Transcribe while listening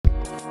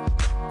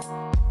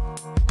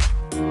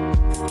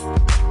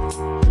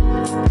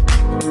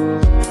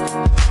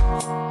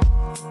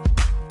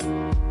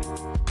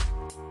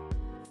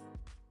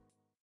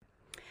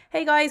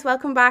Hey guys,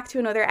 welcome back to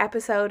another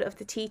episode of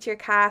the Teacher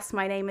Cast.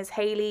 My name is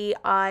Hayley.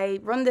 I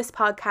run this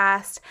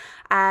podcast,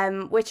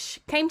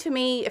 which came to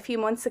me a few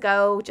months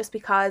ago just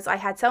because I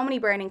had so many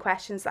burning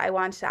questions that I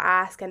wanted to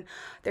ask, and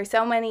there's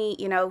so many,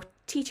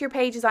 teacher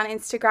pages on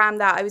Instagram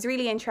that I was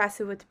really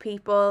interested with the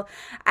people.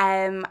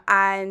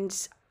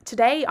 And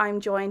today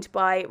I'm joined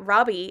by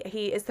Robbie.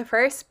 He is the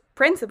first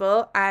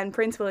principal and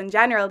principal in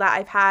general that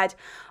I've had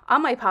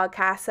on my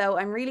podcast, so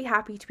I'm really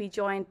happy to be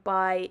joined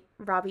by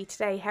Robbie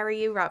today. How are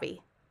you,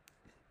 Robbie?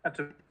 Not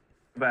too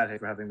bad. Thanks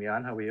for having me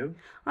on. How are you?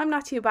 I'm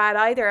not too bad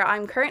either.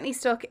 I'm currently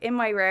stuck in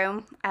my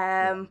room.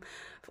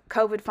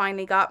 COVID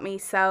finally got me,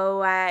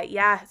 so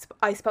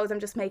I suppose I'm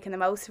just making the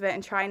most of it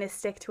and trying to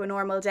stick to a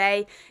normal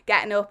day,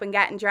 getting up and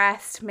getting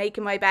dressed,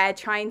 making my bed,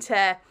 trying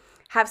to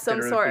have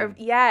some sort of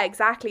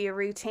a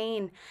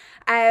routine.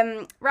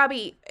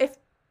 Robbie, if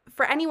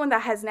for anyone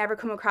that has never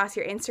come across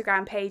your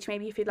Instagram page,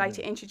 maybe if you'd like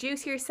to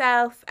introduce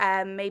yourself,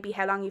 maybe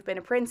how long you've been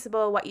a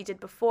principal, what you did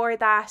before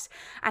that,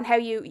 and how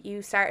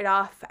you started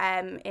off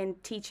in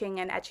teaching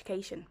and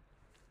education.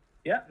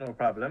 Yeah, no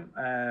problem.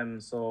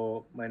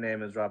 So my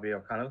name is Robbie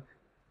O'Connell.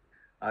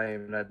 I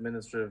am an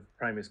administrative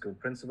primary school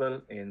principal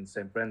in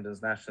St.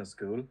 Brendan's National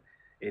School.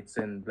 It's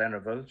in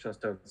Blennerville,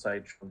 just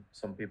outside.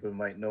 Some people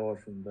might know it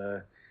from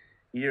the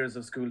years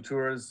of school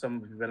tours.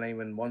 Some people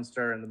live in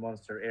Munster, in the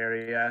Munster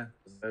area.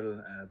 It's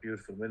a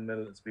beautiful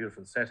windmill. It's a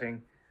beautiful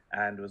setting,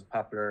 and it was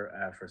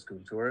popular for school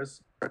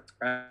tours.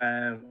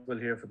 Well,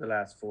 here for the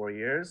last 4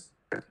 years.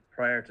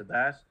 Prior to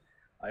that,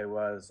 I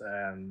was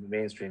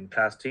mainstream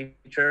class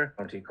teacher,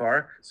 County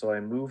Cork. So I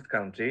moved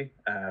county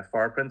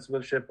for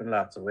principalship in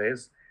lots of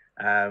ways.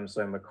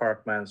 So I'm a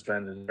Cork man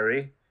stranded in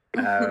Derry,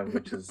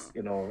 which is,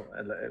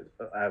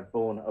 a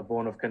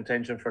bone of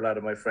contention for a lot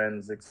of my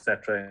friends,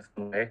 etc.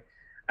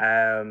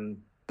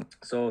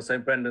 So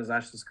St. Brendan's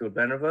National School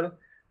Blennerville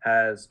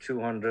has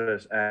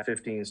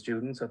 215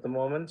 students at the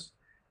moment.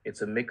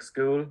 It's a mixed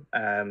school.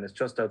 It's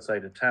just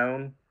outside of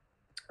town.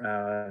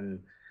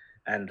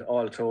 And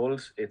all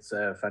told, it's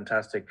a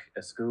fantastic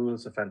school.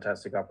 It's a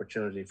fantastic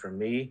opportunity for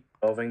me.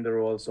 Loving the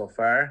role so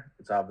far.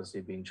 It's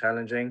obviously been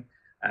challenging.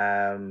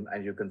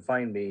 And you can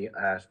find me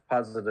at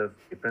Positive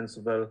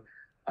Principal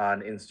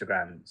on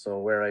Instagram. So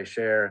where I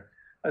share,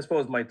 I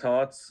suppose, my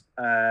thoughts.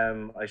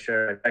 I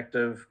share my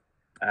perspective.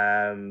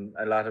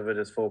 A lot of it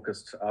is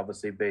focused,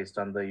 obviously, based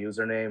on the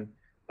username,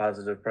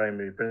 Positive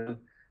Primary Principal,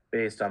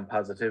 based on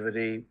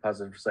positivity,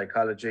 positive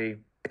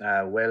psychology,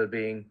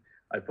 well-being.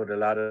 I put a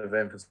lot of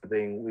emphasis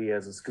we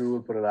as a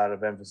school put a lot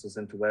of emphasis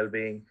into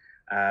well-being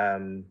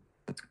and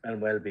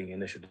well-being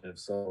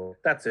initiatives. So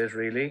that's it,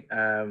 really.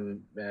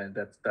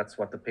 That's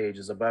what the page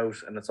is about,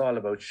 and it's all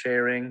about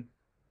sharing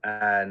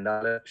and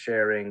knowledge,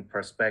 sharing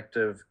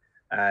perspective,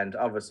 and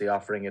obviously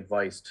offering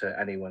advice to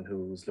anyone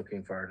who's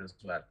looking for it as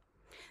well.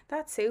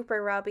 That's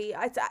super, Robbie.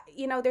 It's,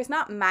 there's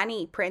not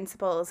many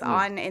principals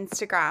on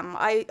Instagram.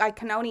 I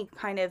can only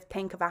kind of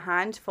think of a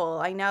handful.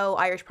 I know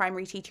Irish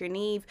primary teacher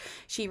Neve,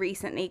 she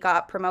recently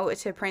got promoted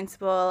to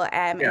principal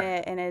in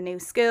a new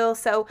school.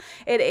 So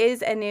it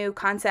is a new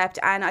concept,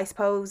 and I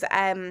suppose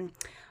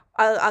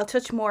I'll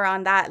touch more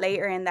on that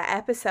later in the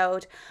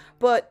episode.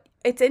 But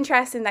it's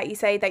interesting that you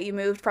say that you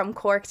moved from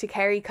Cork to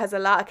Kerry, because a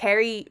lot of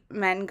Kerry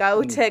men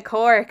go to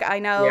Cork. I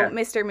know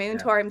Mr.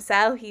 Moontor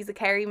himself, he's a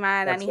Kerry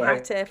man. That's and he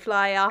had to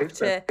fly off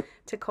to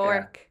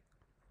Cork.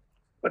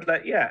 But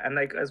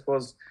I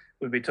suppose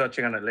we'll be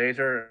touching on it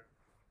later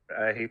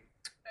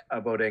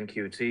about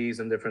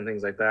NQTs and different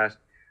things like that,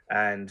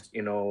 and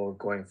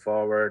going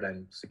forward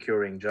and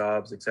securing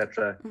jobs,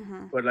 etc.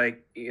 But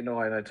and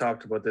I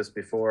talked about this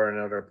before in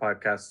other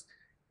podcasts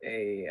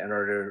and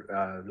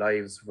other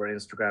lives for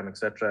Instagram,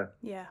 etc.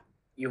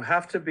 You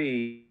have to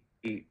be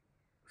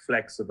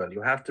flexible.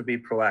 You have to be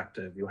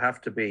proactive. You have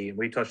to be.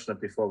 We touched on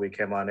it before we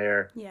came on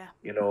air.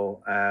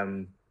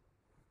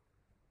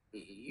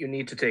 You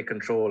need to take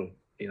control.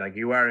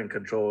 You are in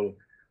control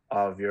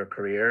of your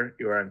career.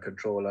 You are in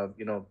control of.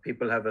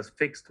 People have a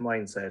fixed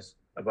mindset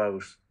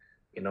about.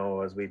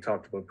 As we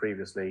talked about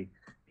previously.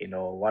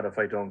 What if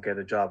I don't get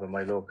a job in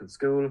my local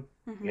school?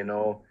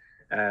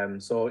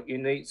 So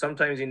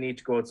sometimes you need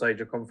to go outside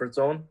your comfort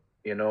zone,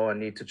 and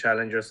need to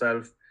challenge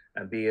yourself,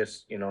 and be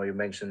it, you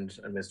mentioned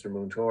Mr.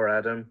 Moontor,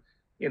 Adam,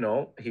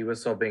 he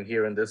was subbing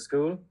here in this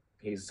school.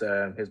 His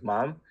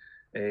mom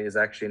is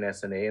actually an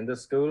SNA in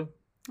this school.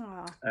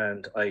 Aww.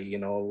 And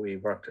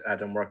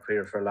Adam worked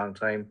here for a long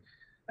time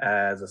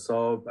as a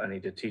sub, and he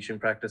did teaching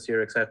practice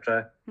here,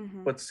 etc.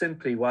 But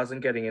simply wasn't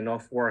getting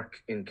enough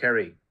work in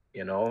Kerry,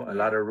 a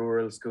lot of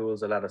rural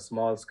schools, a lot of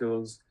small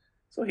schools.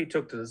 So he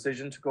took the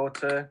decision to go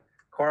to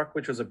Cork,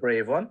 which was a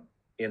brave one,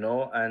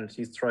 and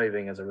he's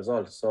thriving as a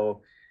result.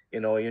 So,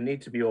 you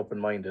need to be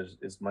open-minded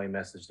is my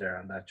message there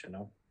on that,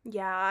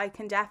 Yeah, I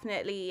can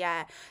definitely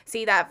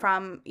see that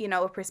from,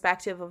 a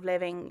perspective of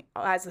living,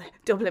 as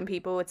Dublin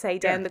people would say,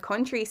 down the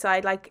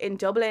countryside. Like in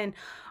Dublin,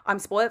 I'm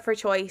spoilt for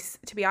choice,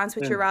 to be honest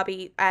with you,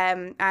 Robbie.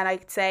 And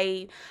I'd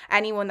say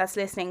anyone that's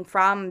listening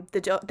from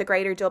the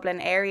greater Dublin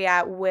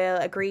area will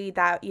agree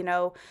that,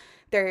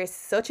 there's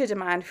such a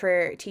demand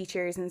for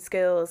teachers in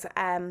schools.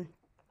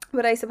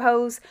 But I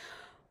suppose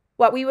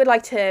what we would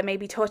like to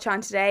maybe touch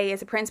on today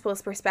is a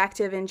principal's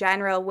perspective in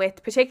general,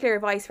 with particular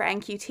advice for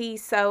NQT.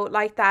 So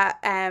like that,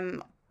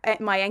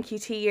 my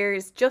NQT year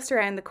is just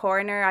around the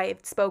corner. I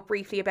spoke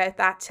briefly about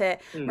that to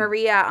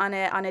Maria on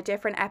a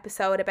different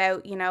episode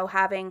about, you know,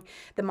 having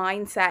the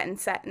mindset and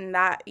setting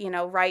that, you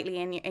know, rightly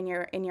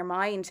in your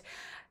mind.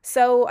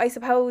 So I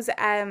suppose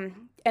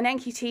an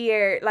NQT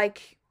year,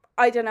 like,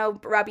 I don't know,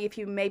 Robbie, if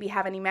you maybe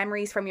have any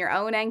memories from your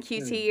own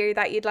NQT year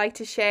that you'd like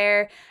to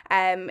share.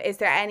 Is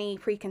there any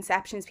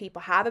preconceptions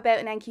people have about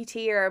an NQT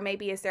year, or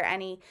maybe is there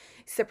any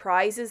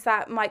surprises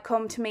that might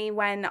come to me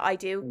when I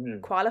do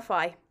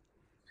qualify?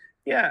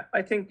 Yeah,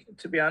 I think,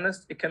 to be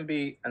honest, it can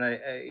be, and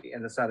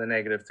it's not a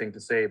negative thing to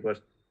say, but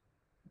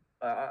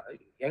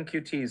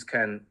NQTs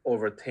can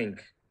overthink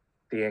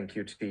the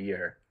NQT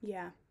year.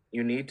 Yeah.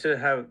 You need to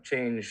have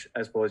change,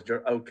 I suppose,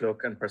 your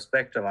outlook and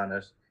perspective on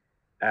it.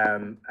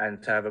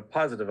 And to have a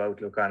positive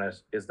outlook on it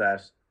is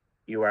that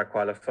you are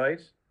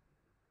qualified,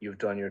 you've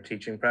done your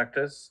teaching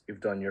practice,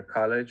 you've done your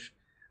college,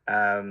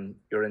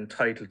 you're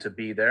entitled to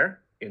be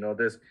there. You know,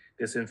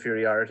 this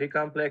inferiority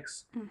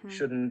complex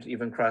shouldn't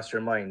even cross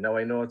your mind. Now,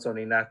 I know it's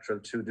only natural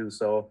to do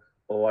so.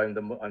 Oh, I'm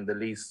the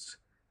least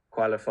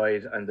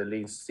qualified, I'm the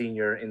least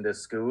senior in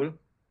this school.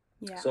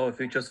 Yeah. So if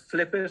you just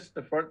flip it,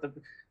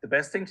 the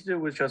best thing to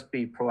do is just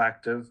be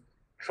proactive,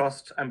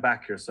 trust and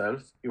back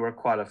yourself. You are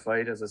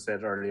qualified, as I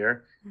said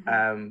earlier.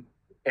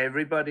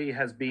 Everybody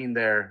has been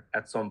there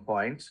at some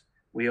point.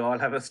 We all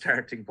have a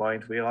starting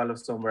point. We all have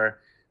somewhere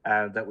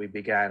that we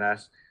began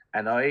at.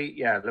 And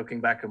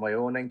looking back at my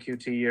own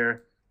NQT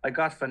year, I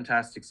got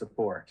fantastic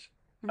support.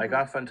 I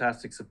got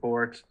fantastic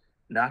support,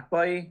 not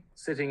by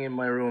sitting in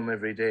my room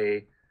every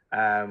day,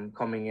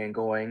 coming and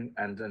going.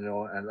 And, you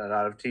know, and a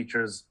lot of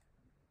teachers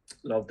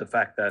love the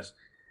fact that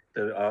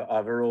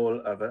the role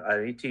of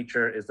a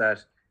teacher is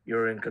that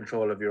you're in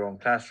control of your own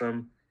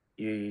classroom.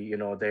 You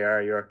know, they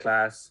are your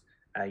class.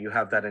 You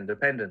have that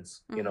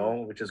independence, you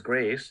know, which is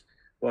great.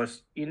 But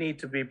you need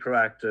to be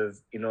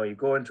proactive. You know, you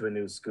go into a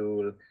new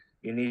school,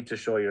 you need to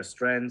show your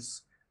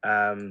strengths,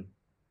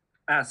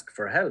 ask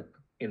for help,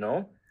 you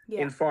know,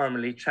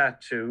 informally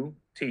chat to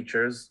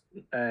teachers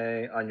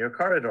on your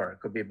corridor. It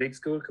could be a big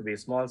school, it could be a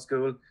small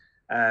school.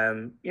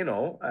 You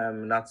know,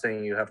 I'm not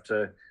saying you have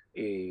to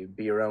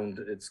be around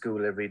at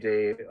school every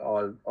day,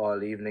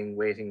 all evening,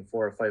 waiting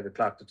 4 or 5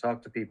 o'clock to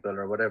talk to people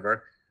or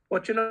whatever.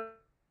 But, you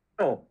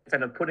know,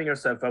 kind of putting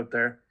yourself out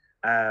there,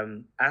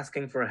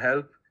 asking for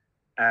help,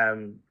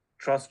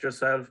 trust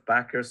yourself,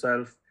 back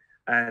yourself,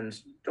 and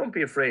don't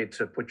be afraid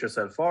to put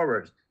yourself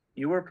forward.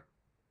 You were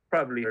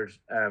probably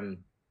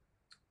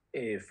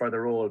for the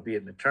role, be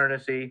it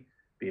maternity,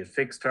 be it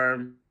fixed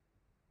term,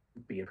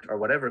 be it or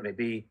whatever it may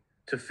be,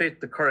 to fit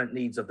the current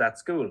needs of that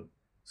school.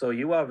 So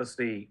you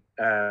obviously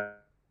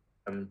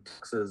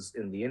taxes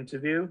in the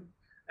interview,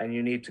 and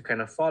you need to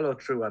kind of follow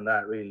through on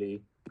that.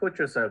 Really put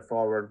yourself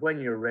forward when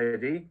you're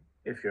ready.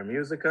 If you're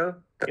musical,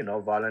 you know,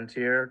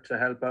 volunteer to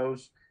help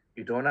out.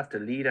 You don't have to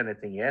lead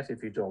anything yet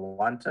if you don't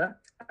want to.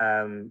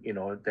 You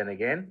know, then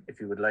again, if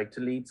you would like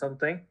to lead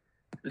something,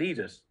 lead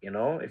it. You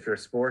know, if you're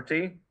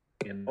sporty,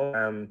 you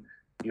know,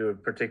 your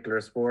particular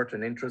sport,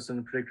 an interest in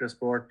a particular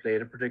sport,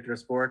 played a particular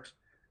sport,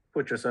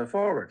 put yourself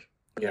forward.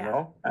 You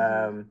know,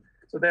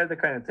 so they're the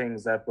kind of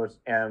things that, but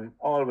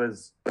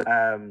always,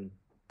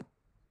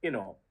 you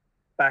know,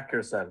 back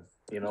yourself.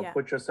 You know,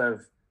 put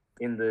yourself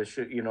in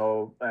the, you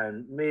know,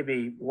 and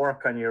maybe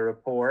work on your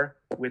rapport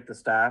with the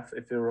staff.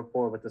 If your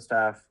rapport with the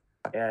staff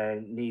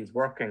needs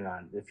working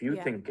on, if you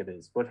think it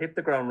is, but hit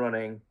the ground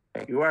running.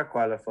 You are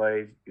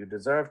qualified, you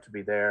deserve to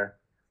be there,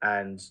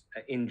 and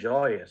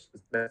enjoy it is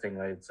the best thing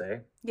I'd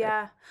say.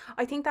 Yeah,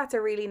 I think that's a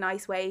really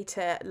nice way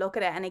to look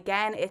at it. And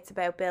again, it's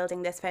about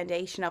building this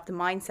foundation of the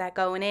mindset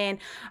going in.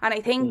 And I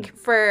think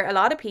for a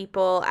lot of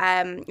people,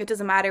 it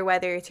doesn't matter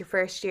whether it's your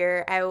first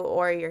year out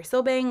or you're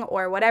subbing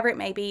or whatever it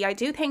may be. I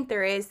do think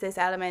there is this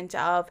element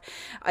of,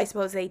 I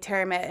suppose they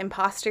term it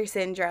imposter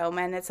syndrome.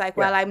 And it's like,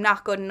 well, I'm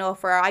not good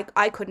enough, or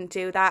I couldn't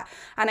do that.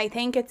 And I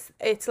think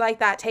it's like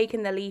that,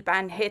 taking the leap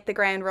and hit the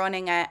ground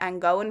running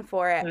and going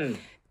for it.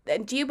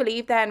 Do you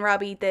believe then,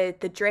 Robbie, the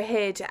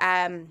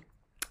Droichead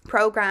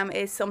program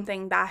is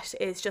something that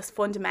is just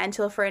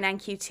fundamental for an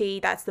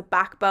NQT, that's the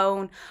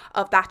backbone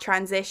of that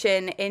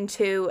transition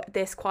into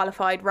this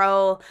qualified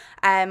role?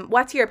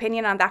 What's your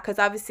opinion on that? Because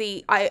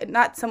obviously,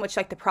 not so much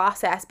like the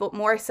process, but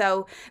more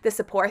so the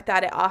support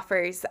that it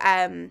offers.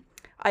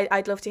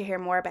 I'd love to hear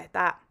more about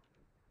that.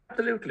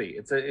 Absolutely.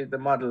 It's the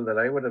model that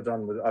I would have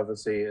done with,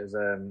 obviously, is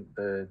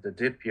the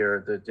DIP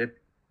year. The DIP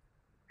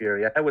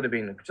year, that would have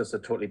been just a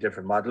totally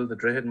different model. The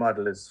Droichead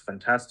model is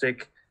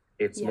fantastic.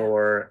 It's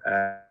more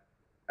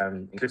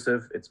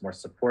inclusive, it's more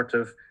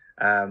supportive,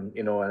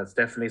 you know, and it's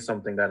definitely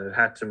something that it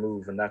had to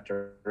move in that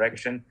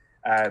direction.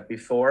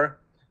 Before,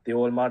 the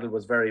old model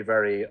was very,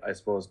 very, I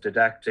suppose,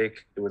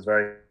 didactic. It was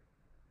very,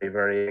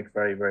 very,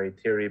 very, very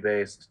theory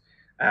based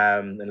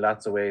in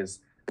lots of ways.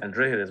 And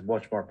Droichead is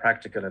much more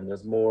practical, and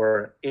there's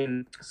more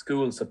in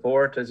school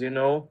support, as you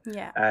know.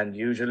 And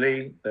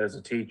usually there's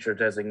a teacher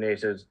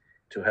designated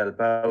to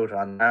help out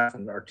on that,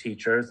 and our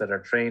teachers that are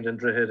trained in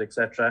Droichead,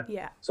 etc.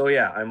 Yeah. So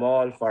yeah, I'm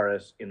all for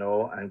it,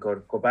 and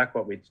go back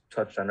what we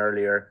touched on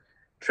earlier.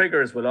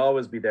 Triggers will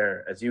always be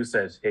there, as you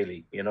said,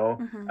 Haley,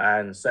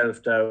 and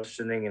self-doubt,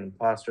 questioning,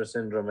 imposter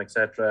syndrome,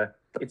 etc.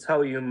 It's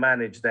how you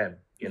manage them,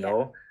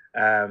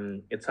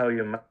 it's how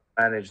you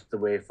manage the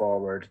way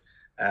forward.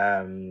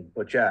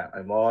 But yeah,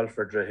 I'm all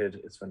for Droichead.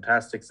 It's a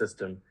fantastic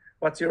system.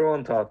 What's your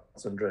own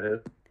thoughts on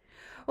Droichead?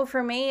 Well,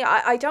 for me,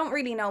 I don't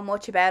really know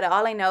much about it.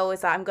 All I know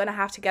is that I'm going to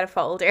have to get a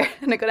folder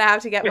and I'm going to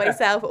have to get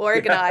myself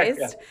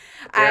organized.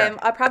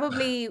 I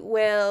probably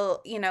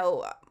will,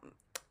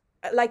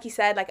 like you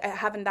said, like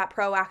having that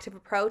proactive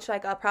approach,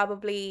 like I'll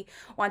probably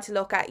want to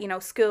look at,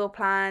 school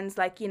plans,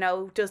 like,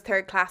 does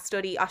third class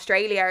study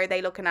Australia? Are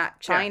they looking at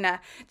China?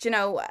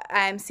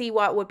 See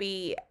what would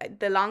be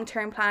the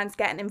long-term plans,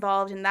 getting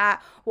involved in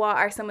that. What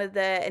are some of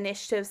the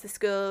initiatives the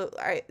school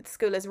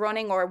is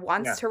running or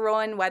wants to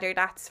run, whether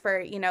that's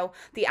for,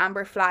 the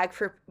amber flag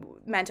for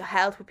mental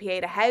health with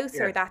Pieta House,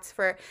 or that's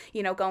for,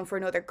 going for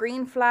another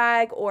green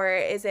flag, or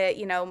is it,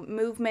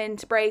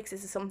 movement breaks?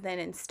 Is it something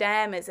in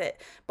STEM? Is it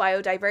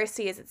biodiversity?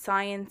 Is it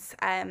science?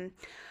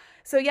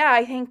 So yeah,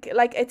 I think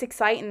like it's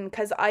exciting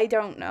because I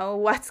don't know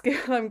what school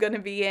I'm going to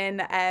be in.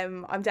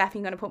 I'm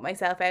definitely going to put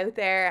myself out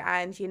there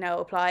and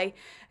apply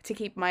to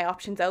keep my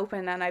options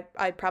open, and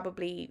I'd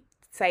probably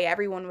say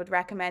everyone would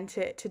recommend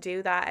to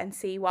do that and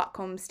see what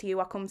comes to you,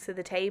 what comes to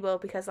the table,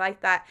 because like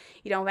that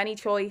you don't have any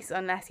choice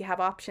unless you have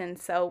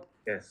options. So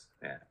yes,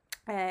 yeah.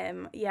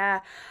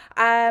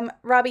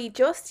 Robbie,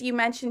 you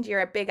mentioned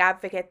you're a big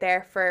advocate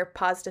there for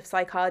positive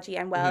psychology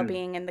and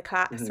well-being in the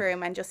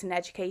classroom and just in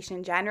education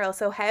in general.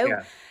 So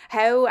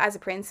how as a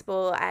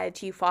principal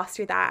do you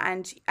foster that,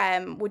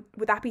 and would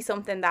that be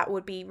something that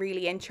would be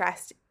really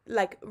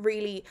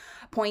really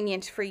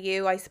poignant for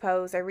you, I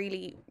suppose, or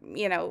really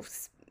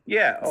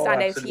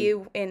stand out to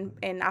you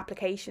in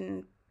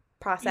application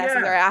processes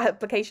or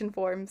application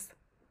forms?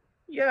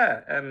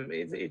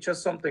 It's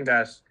just something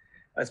that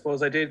I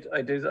suppose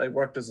I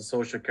worked as a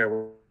social care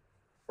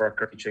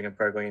worker, teaching and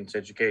prior going into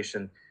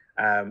education,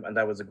 and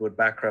that was a good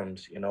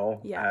background,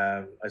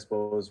 I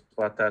suppose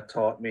what that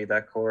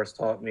course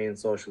taught me in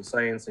social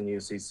science and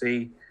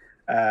UCC,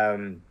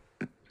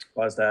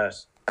 was that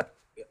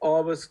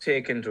always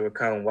take into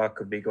account what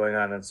could be going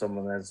on in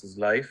someone else's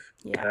life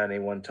at any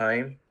one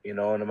time,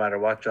 no matter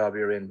what job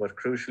you're in, but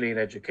crucially in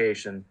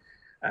education,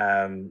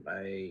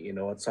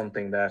 it's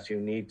something that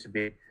you need to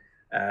be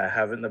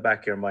have in the back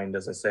of your mind,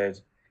 as I said.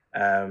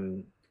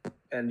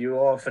 And you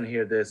often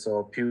hear this,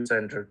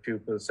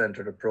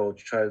 pupil-centered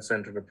approach,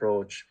 child-centered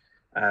approach,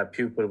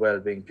 pupil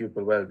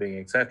well-being,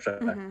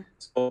 etc.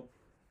 So,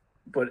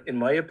 but in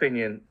my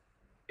opinion,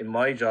 in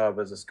my job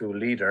as a school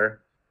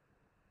leader,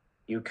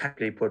 you can't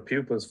really put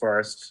pupils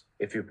first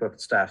if you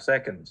put staff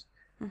second.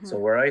 So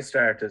where I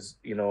start is,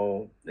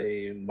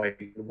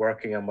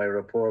 working on my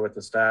rapport with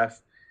the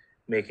staff,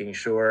 making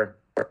sure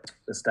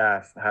the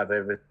staff have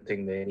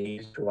everything they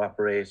need to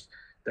operate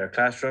their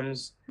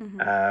classrooms,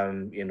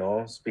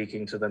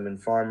 speaking to them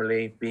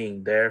informally,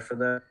 being there for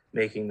them,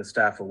 making the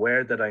staff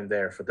aware that I'm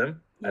there for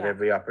them at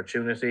every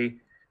opportunity,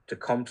 to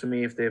come to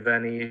me if they have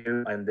any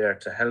issue. I'm there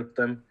to help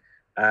them.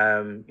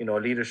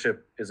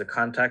 Leadership is a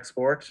contact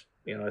sport.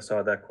 I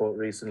saw that quote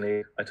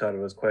recently. I thought it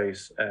was quite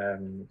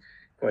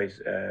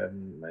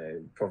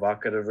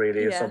provocative,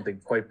 really, or something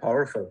quite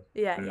powerful.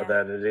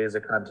 That it is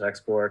a contact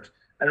sport,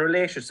 and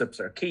relationships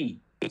are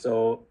key.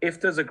 So if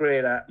there's a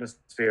great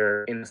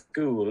atmosphere in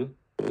school,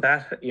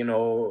 that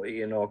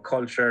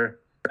culture,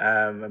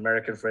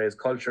 American phrase,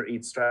 culture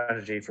eats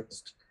strategy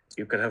first.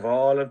 You could have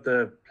all of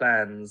the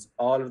plans,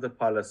 all of the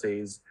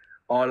policies,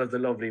 all of the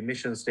lovely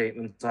mission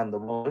statements on the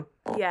wall,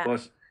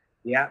 but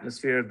the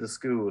atmosphere of the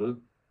school,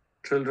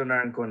 children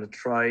aren't going to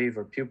thrive,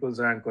 or pupils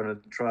aren't going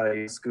to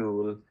thrive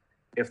school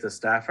if the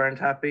staff aren't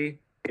happy,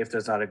 if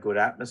there's not a good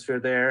atmosphere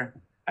there.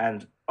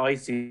 And I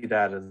see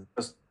that as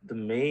just the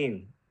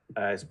main,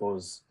 I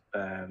suppose,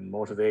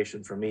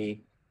 motivation for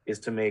me, is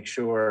to make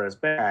sure as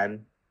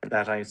Ben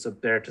that I'm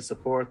there to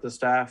support the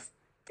staff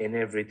in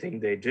everything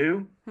they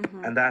do.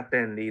 And that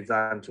then leads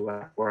on to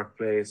a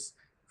workplace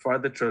for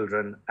the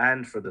children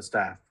and for the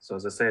staff. So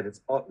as I said, it's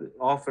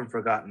often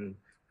forgotten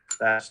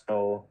that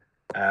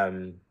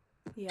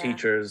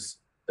teachers,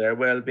 their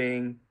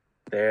well-being,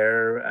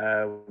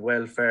 their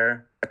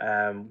welfare,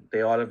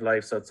 they all have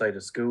lives outside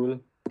of school.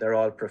 They're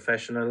all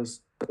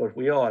professionals, but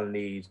we all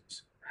need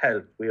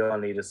help. We all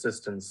need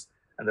assistance.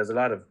 And there's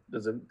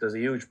a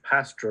huge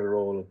pastoral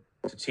role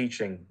to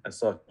teaching as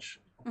such.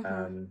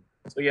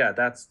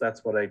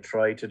 That's what I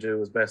try to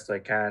do as best I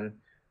can.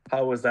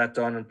 How is that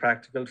done in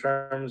practical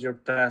terms? Your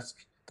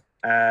task,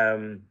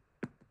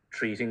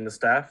 treating the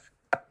staff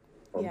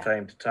from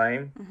time to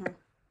time,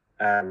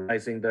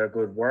 recognizing their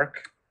good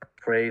work,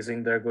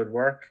 praising their good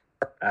work,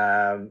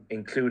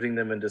 including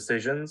them in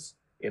decisions.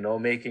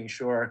 Making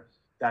sure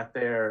that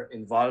they're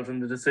involved in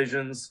the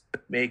decisions,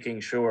 making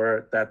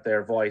sure that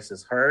their voice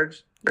is heard.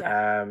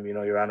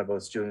 You're on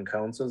about student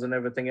councils and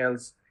everything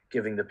else,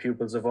 giving the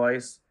pupils a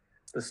voice.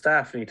 The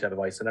staff need to have a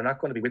voice, and they're not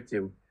going to be with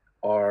you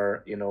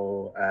or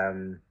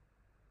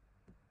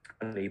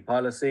any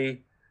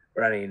policy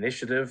or any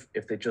initiative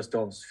if they just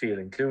don't feel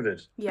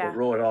included. Yeah. But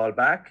roll it all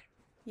back.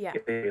 Yeah.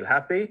 If they feel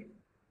happy,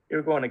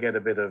 you're going to get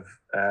a bit of,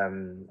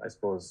 I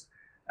suppose,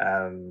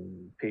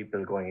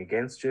 people going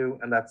against you,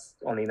 and that's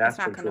only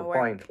natural to a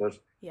point. But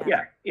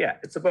yeah,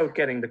 it's about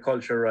getting the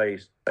culture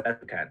right as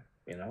you can.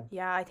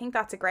 Yeah, I think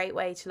that's a great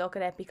way to look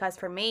at it, because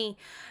for me,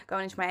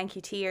 going into my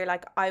NQT year,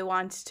 like, I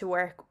want to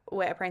work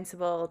with a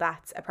principal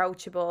that's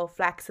approachable,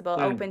 flexible,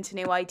 open to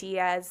new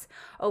ideas,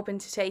 open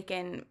to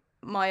taking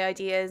my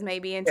ideas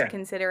maybe into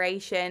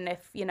consideration.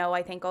 If,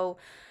 I think,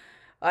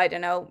 I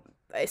don't know,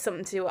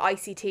 something to do with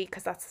ICT,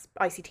 because that's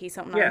ICT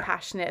something I'm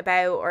passionate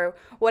about, or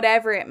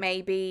whatever it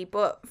may be.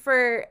 But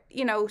for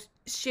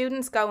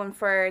students going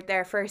for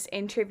their first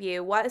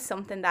interview, what is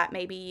something that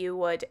maybe you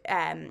would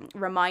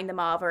remind them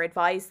of or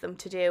advise them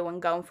to do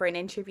when going for an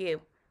interview?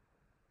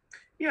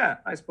 Yeah,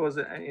 I suppose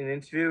in an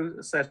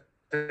interview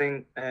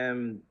setting,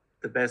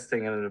 the best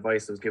thing and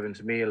advice that was given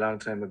to me a long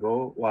time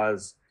ago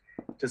was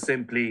to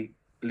simply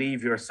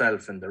leave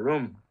yourself in the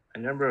room. I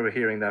remember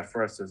hearing that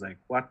first. I was like,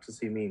 what does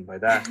he mean by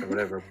that, or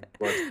whatever?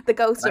 But the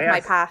ghost of my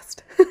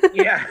past.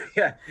 yeah.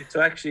 To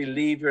actually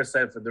leave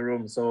yourself in the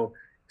room. So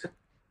to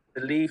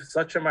leave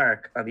such a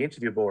mark on the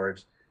interview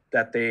board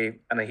that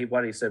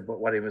what he said, but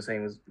what he was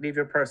saying was, leave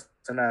your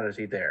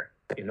personality there.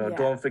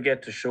 Don't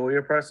forget to show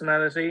your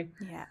personality.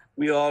 Yeah.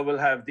 We all will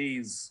have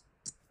these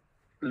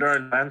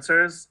learned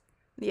answers.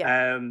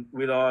 Yeah.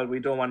 We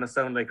don't want to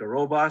sound like a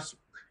robot.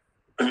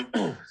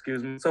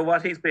 Excuse me. So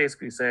what he's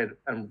basically said,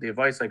 and the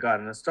advice I got,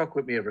 and it stuck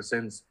with me ever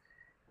since,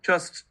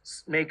 just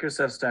make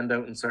yourself stand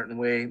out in a certain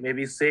way.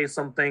 Maybe say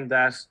something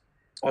that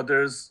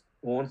others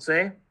won't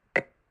say.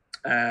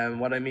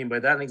 What I mean by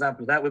that, an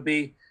example, that would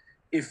be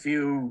if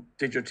you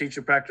did your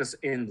teacher practice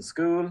in the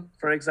school,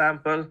 for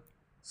example,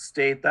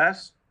 state that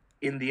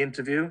in the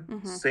interview,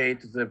 say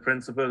to the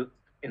principal,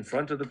 in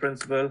front of the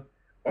principal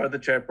or the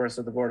chairperson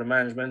of the board of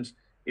management,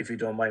 if you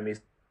don't mind me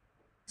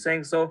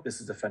saying so,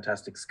 this is a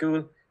fantastic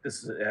school.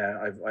 This is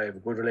I have a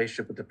good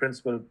relationship with the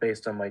principal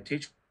based on my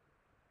teaching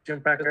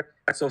practice.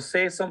 So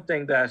say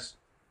something that,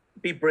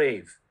 be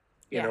brave,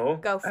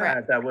 go for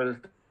it.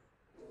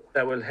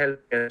 That will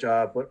help get a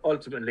job. But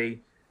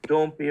ultimately,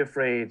 don't be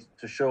afraid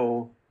to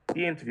show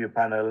the interview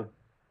panel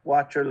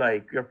what you're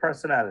like, your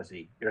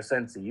personality, your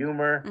sense of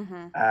humor,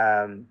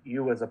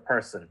 you as a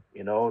person.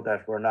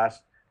 That we're not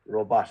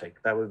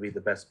robotic. That would be the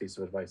best piece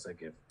of advice I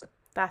give.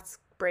 That's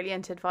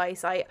brilliant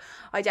advice. I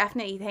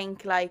definitely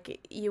think,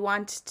 like, you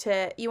want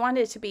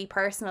it to be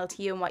personal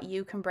to you and what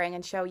you can bring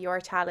and show your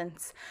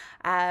talents,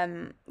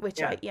 which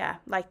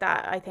like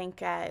that, I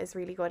think is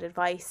really good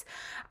advice.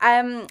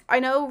 I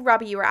know,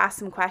 Robbie, you were asked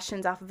some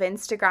questions off of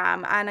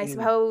Instagram, and I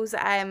suppose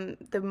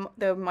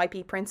there might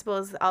be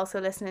principals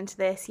also listening to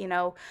this,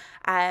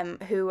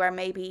 who are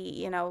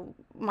maybe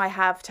might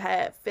have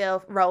to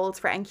fill roles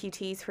for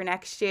NQTs for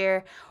next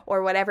year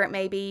or whatever it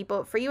may be.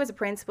 But for you as a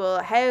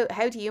principal,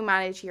 how do you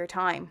manage your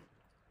time?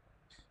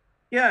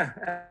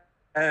 Yeah,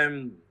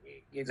 I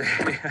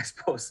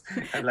suppose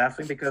I'm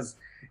laughing because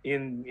I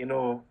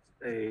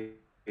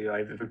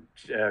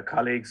have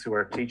colleagues who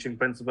are teaching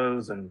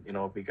principals, and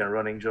we get a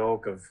running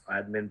joke of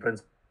admin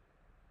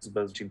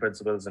principals, teaching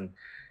principals, and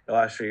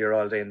Ashley, you're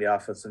all day in the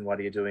office, and what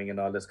are you doing, and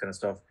all this kind of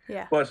stuff.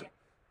 Yeah. But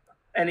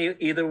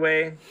either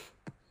way,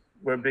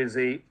 we're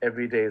busy.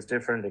 Every day is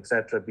different,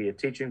 etc. Be it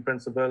teaching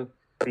principal,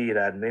 be it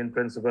admin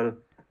principal.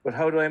 But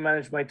how do I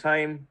manage my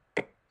time?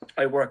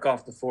 I work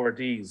off the 4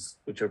 Ds,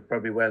 which are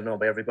probably well known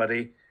by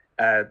everybody.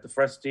 The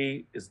first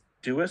D is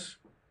do it.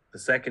 The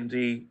second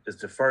D is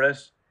defer it.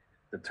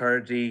 The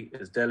third D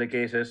is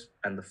delegate it.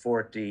 And the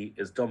fourth D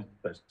is dump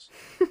it.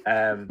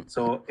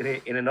 So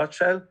in a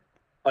nutshell,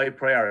 I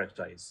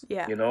prioritize.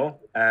 Yeah.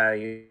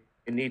 You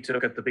need to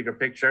look at the bigger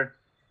picture.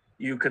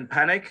 You can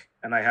panic,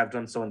 and I have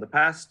done so in the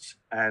past.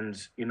 And,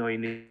 you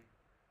need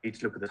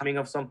to look at the timing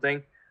of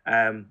something.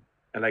 And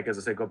like, as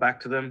I said, go back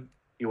to them.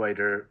 You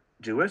either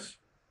do it.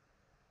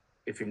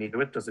 If you need to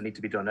do it, does it need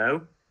to be done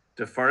now?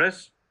 Defer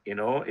it,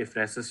 if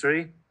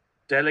necessary.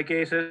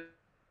 Delegate it,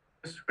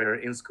 where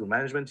in-school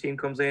management team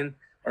comes in,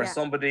 or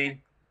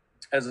somebody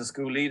as a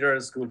school leader,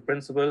 as a school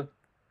principal,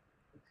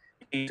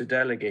 need to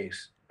delegate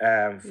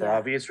for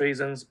obvious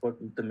reasons. But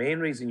the main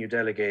reason you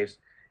delegate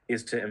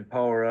is to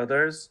empower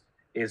others,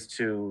 is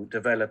to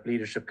develop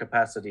leadership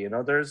capacity in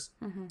others.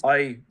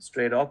 I,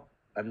 straight up,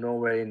 I'm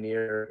nowhere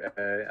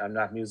near, I'm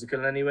not musical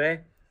in any way.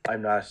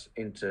 I'm not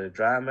into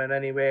drama in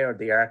any way, or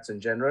the arts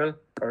in general,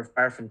 or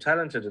far from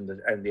talented in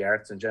the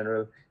arts in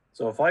general.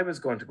 So if I was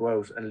going to go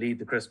out and lead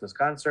the Christmas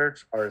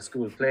concert or a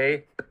school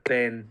play,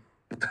 then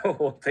the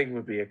whole thing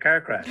would be a car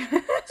crash.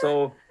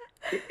 So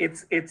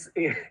it's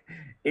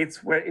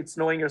where it's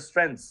knowing your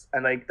strengths,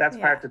 and like that's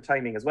part of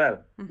timing as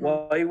well.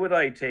 Why would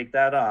I take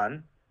that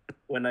on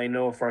when I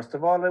know, first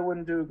of all, I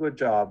wouldn't do a good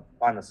job,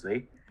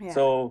 honestly?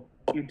 So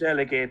you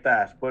delegate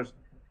that. But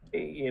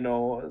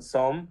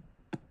some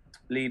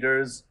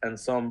leaders and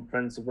some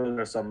principals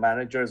or some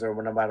managers,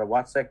 or no matter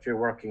what sector you're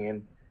working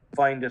in,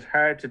 find it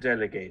hard to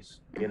delegate,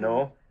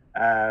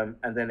 and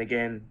then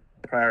again,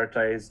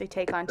 prioritize They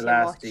take on the too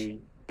last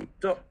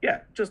much.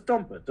 yeah, just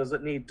dump it. Does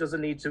it need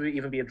to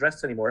even be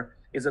addressed anymore?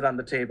 Is it on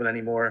the table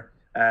anymore?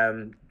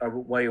 Or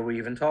why are we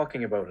even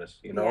talking about it?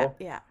 Yeah,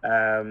 yeah.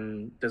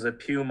 There's a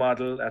Pew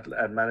model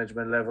at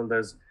management level.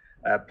 There's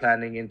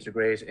planning,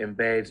 integrate,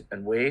 embed,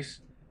 and wait.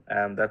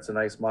 That's a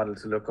nice model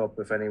to look up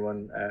if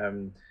anyone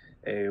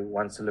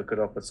wants to look it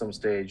up at some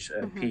stage.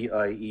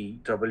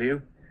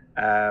 PIEW.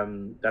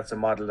 That's a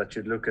model that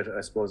you'd look at,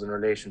 I suppose, in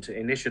relation to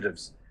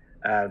initiatives.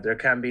 There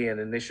can be an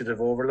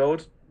initiative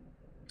overload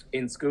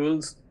in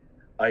schools.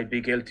 I'd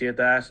be guilty of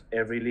that.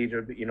 Every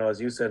leader,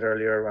 as you said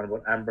earlier, around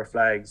about amber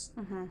flags,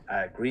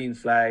 green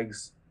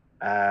flags,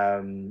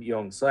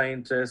 young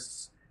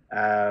scientists,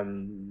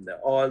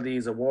 all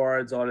these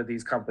awards, all of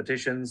these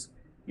competitions.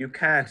 You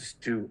can't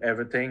do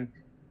everything.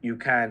 You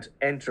can't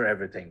enter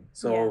everything.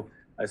 So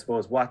I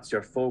suppose what's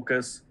your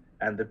focus?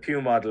 And the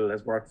Pew model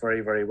has worked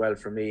very, very well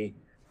for me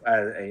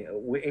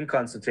in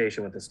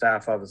consultation with the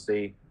staff,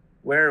 obviously.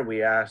 Where are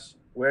we at?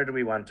 Where do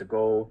we want to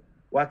go?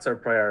 What's our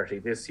priority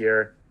this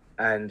year?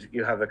 And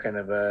you have a kind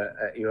of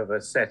you have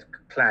a set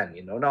plan,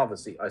 and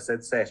obviously I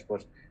said set,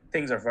 but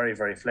things are very,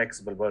 very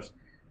flexible. But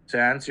to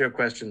answer your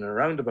question in a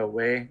roundabout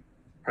way,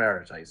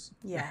 prioritize.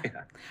 Yeah.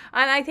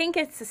 And I think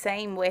it's the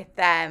same with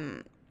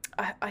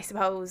I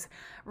suppose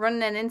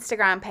running an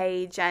Instagram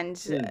page and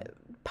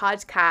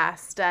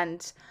podcast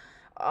and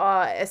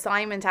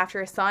assignment after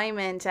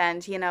assignment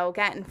and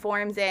getting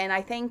forms in.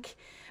 I think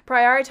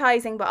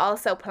prioritizing, but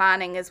also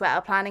planning as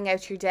well, planning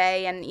out your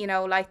day, and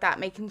like that,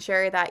 making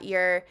sure that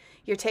you're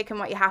taking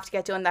what you have to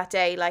get done that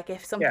day. Like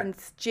if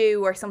something's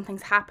due or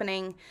something's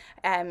happening,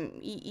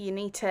 you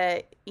need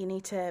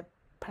to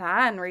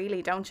plan,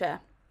 really, don't you?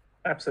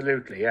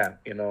 Absolutely, yeah.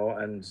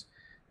 And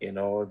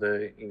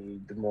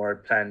the more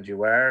planned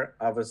you are,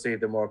 obviously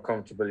the more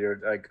comfortable you're.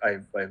 Like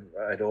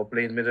I'd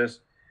openly admit it,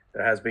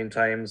 there has been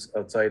times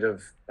outside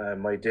of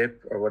my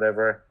dip or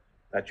whatever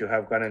that you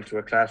have gone into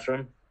a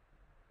classroom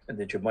and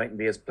that you mightn't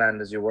be as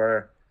planned as you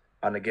were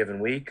on a given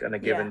week, on a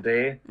given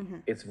day.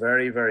 It's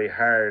very, very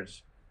hard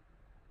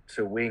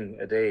to wing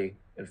a day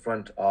in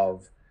front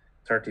of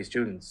 30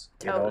 students.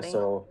 Totally.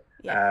 So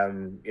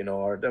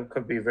or there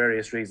could be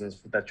various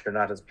reasons that you're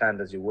not as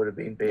planned as you would have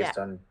been based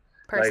on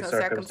personal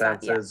life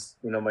circumstances.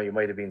 You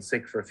might have been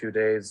sick for a few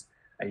days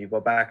and you go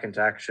back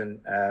into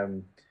action.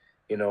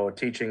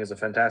 Teaching is a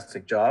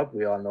fantastic job.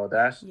 We all know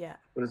that. Yeah.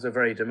 But it's a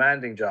very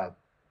demanding job.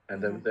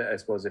 And I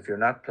suppose if you're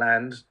not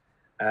planned,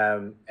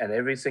 and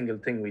every single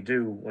thing we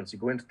do, once you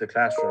go into the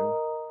classroom,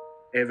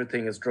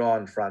 everything is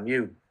drawn from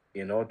you.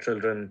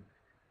 Children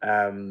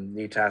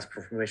need to ask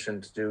for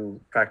permission to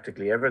do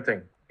practically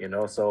everything.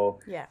 So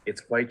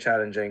it's quite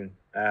challenging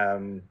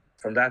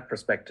from that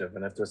perspective.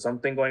 And if there's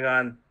something going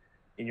on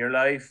in your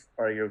life,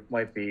 or you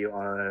might be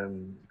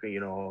on,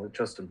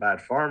 just in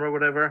bad form or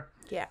whatever,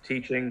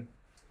 teaching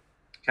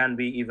can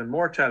be even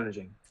more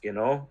challenging, and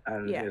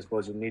I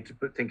suppose you need to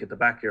think at the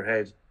back of your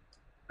head,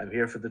 I'm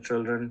here for the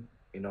children,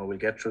 we'll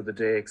get through the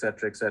day,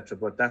 etc.,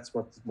 but that's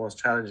what the most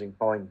challenging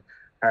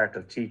part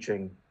of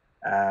teaching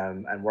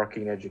and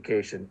working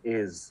education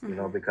is,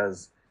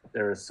 because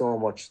there is so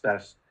much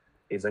that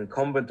is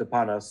incumbent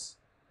upon us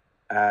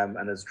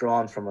and is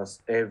drawn from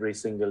us every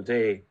single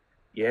day.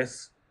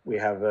 Yes, we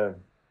have a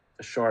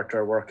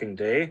shorter working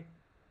day,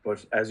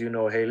 but as you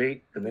know,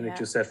 Hayley, the minute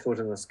you set foot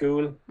in the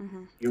school,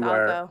 you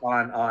are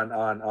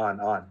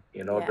on.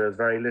 There's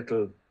very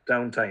little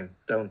downtime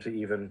down to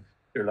even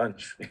your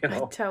lunch.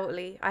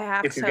 Totally. I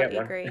have to totally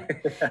agree.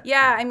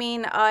 Yeah, I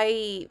mean,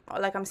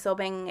 I'm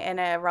subbing in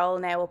a role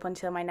now up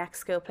until my next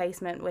school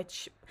placement,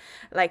 which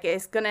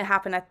is going to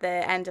happen at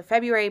the end of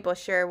February, but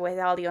sure, with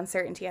all the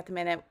uncertainty at the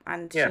minute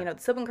and the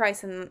subbing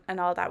crisis and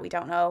all that, we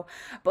don't know.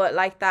 But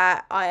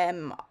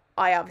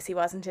I obviously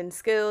wasn't in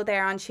school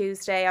there on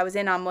Tuesday. I was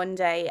in on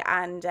Monday,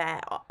 and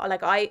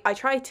I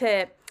try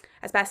to,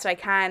 as best I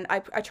can, I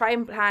try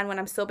and plan when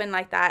I'm subbing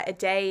like that a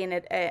day in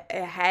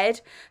ahead.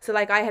 So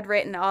I had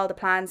written all the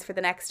plans for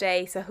the next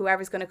day, so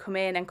whoever's going to come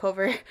in and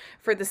cover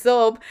for the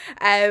sub,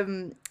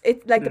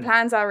 it's the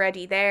plan's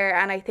already there,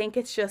 and I think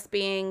it's just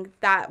being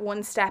that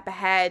one step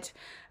ahead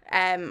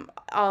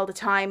all the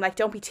time.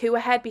 Don't be too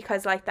ahead,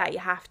 because that you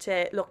have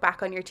to look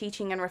back on your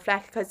teaching and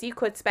reflect, because you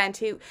could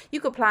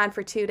plan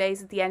for 2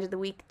 days at the end of the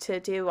week to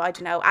do, I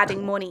don't know,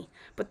 adding money,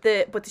 but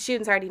the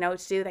students already know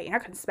to do that. You're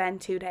not going to spend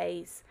 2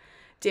 days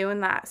doing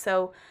that.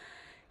 So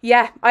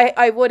yeah,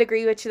 I would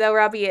agree with you though,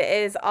 Robbie.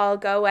 It is all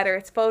go, whether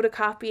it's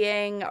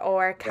photocopying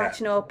or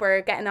catching up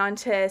or getting on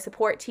to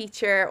support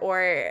teacher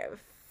or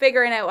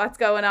figuring out what's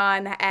going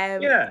on.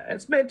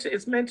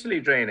 It's mentally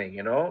draining,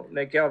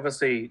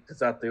 obviously it's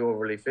not the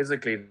overly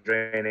physically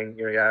draining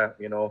area,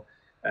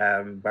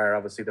 bar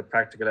obviously the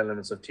practical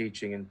elements of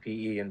teaching and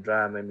PE and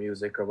drama and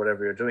music or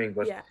whatever you're doing,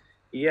 but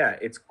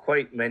it's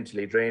quite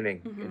mentally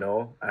draining,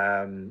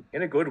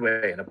 in a good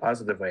way, in a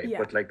positive way,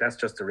 but that's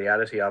just the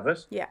reality of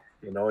it.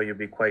 You'll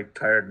be quite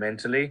tired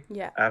mentally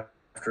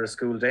after a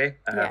school day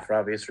for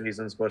obvious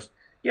reasons, but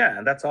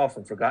and that's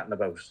often forgotten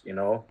about,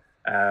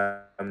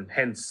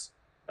 hence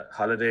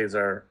holidays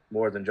are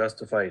more than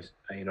justified,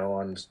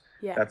 and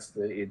Yeah. that's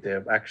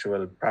the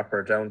actual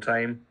proper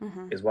downtime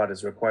Hmm. is what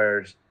is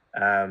required,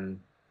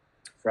 um,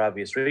 for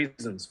obvious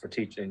reasons, for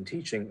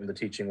teaching in the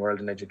teaching world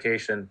and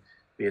education,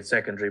 be it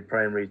secondary,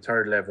 primary,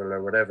 third level,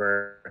 or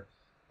whatever.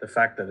 The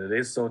fact that it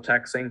is so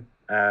taxing,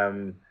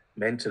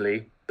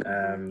 mentally,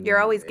 You're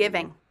always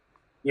giving.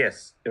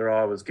 yes, you're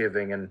always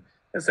giving, and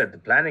as I said, the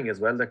planning as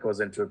well that goes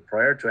into it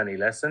prior to any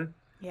lesson,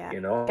 Yeah.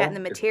 Getting the it's planned down to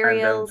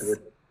materials.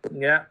 it.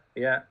 Yeah,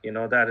 yeah,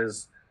 that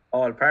is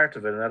all part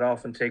of it, and that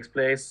often takes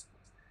place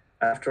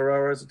after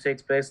hours. It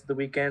takes place at the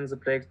weekends.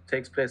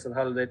 Takes place at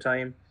holiday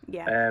time.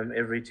 Yeah.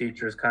 Every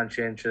teacher is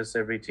conscientious.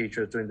 Every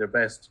teacher is doing their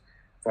best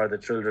for the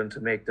children to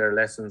make their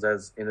lessons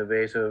as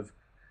innovative,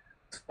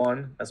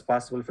 fun as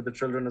possible for the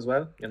children as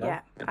well.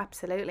 Yeah,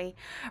 absolutely.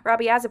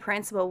 Robbie, as a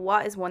principal,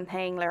 what is one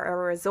thing or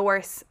a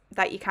resource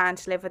that you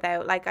can't live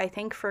without? Like, I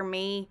think for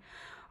me,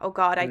 oh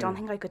God, I don't Mm.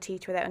 think I could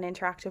teach without an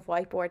interactive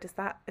whiteboard. Is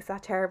that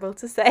terrible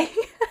to say?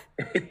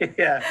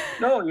 Yeah,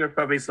 no, you're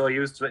probably so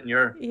used to it,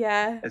 and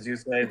Yeah, as you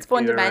it's said, you're an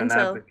fundamental.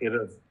 advocate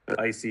of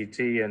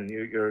ICT, and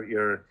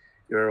you're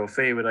au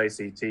fait with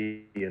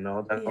ICT.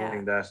 That's Yeah.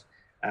 something that,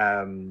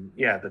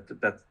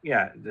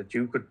 yeah, that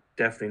you could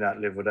definitely not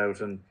live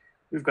without, and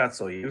we've got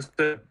so used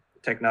to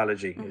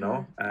technology.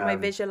 My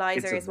It's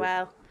visualizer a as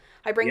well.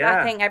 I bring that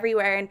yeah. thing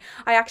everywhere, and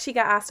I actually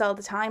get asked all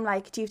the time,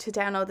 like, do you to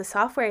download the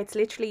software? It's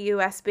literally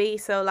USB.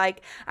 So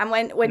like, and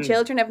when Mm,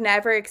 children have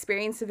never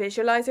experienced a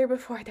visualizer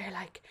before, they're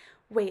like,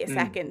 wait a mm.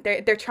 second.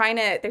 They're trying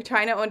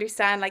to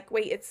understand. Like,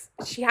 wait,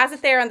 she has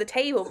it there on the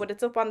table, but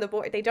it's up on the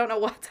board. They don't know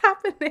what's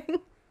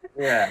happening.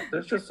 Yeah,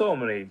 there's just so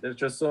many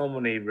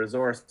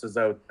resources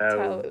out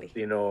now. Totally.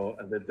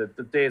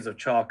 The days of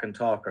chalk and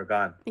talk are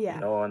gone. Yeah.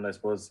 And I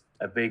suppose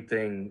a big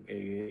thing,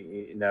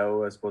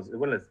 now, I suppose,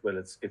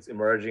 it's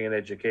emerging in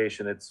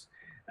education. It's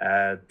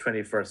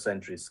 21st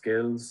century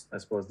skills. I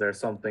suppose there's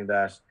something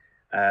that,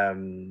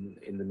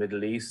 in the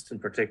Middle East in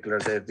particular,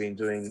 they've been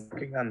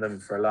working on them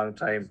for a long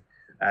time,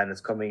 and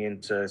it's coming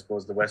into, I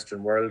suppose, the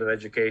Western world of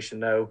education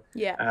now.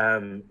 Yeah.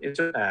 It's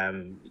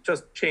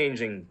just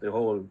changing the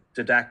whole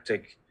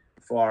didactic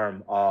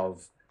form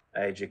of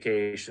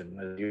education.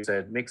 As you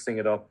said, mixing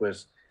it up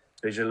with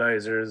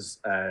visualizers,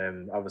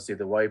 obviously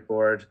the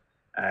whiteboard,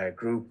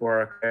 group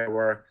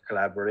work,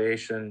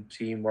 collaboration,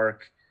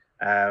 teamwork,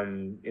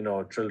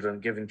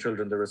 giving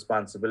children the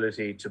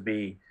responsibility to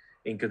be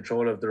in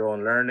control of their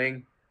own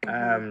learning,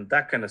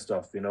 that kind of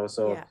stuff,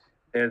 so Yeah.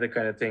 they're the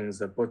kind of things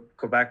that, but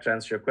go back to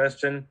answer your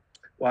question,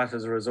 what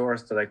is a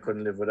resource that I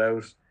couldn't live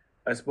without?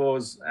 I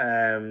suppose,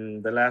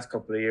 the last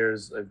couple of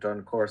years I've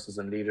done courses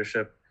in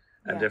leadership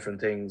and Yeah. different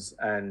things,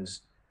 and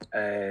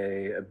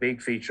a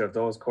big feature of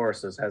those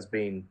courses has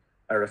been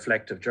a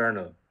reflective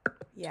journal.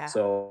 Yeah.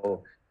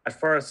 So at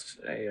first,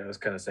 I was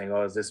kind of saying,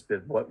 "Oh, is this a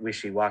bit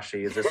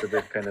wishy-washy? Is this a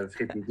bit kind of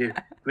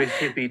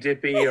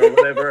hippy-dippy or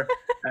whatever?"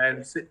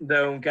 And sitting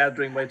down,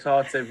 gathering my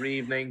thoughts every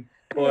evening.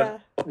 Yeah.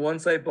 But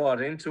once I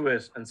bought into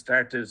it and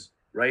started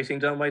writing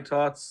down my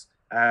thoughts,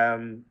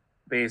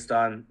 based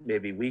on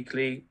maybe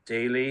weekly,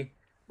 daily,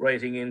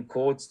 writing in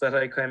quotes that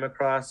I came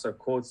across, or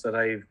quotes that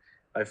I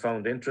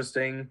found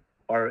interesting,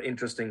 or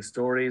interesting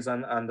stories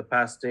on the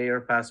past day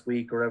or past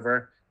week or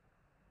whatever,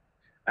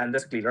 and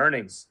basically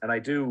learnings. And I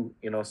do,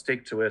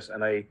 stick to it.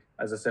 And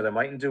as I said, I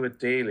mightn't do it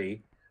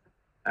daily,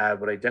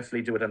 but I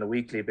definitely do it on a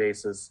weekly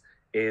basis.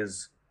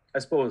 Is, I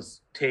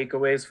suppose,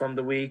 takeaways from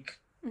the week,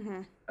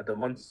 Mm-hmm. at the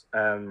month,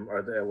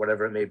 or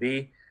whatever it may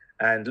be,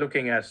 and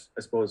looking at,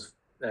 I suppose,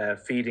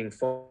 feeding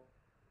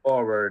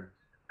forward,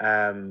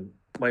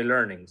 my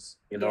learnings,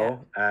 Yeah.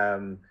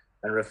 and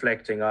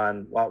reflecting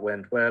on what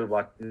went well,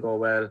 what didn't go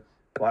well,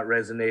 what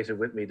resonated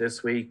with me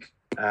this week,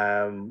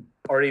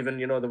 or even,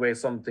 the way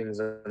some things,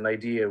 an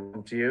idea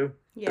come to you,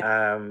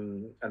 Yeah.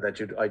 and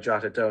that I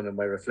jot it down in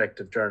my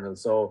reflective journal.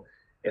 So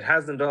it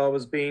hasn't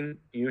always been,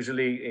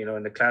 usually,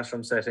 in the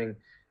classroom setting,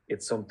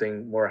 it's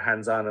something more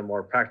hands-on and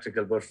more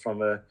practical, but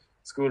from a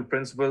school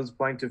principal's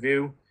point of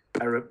view,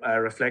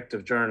 a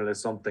reflective journal is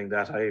something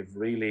that I've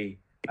really,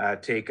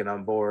 taken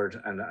on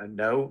board, and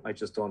now I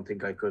just don't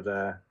think I could,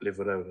 live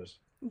without it.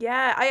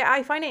 Yeah,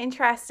 I find it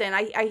interesting.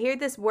 I hear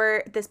this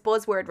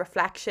buzzword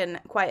reflection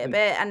quite a Mm.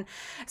 bit, and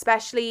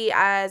especially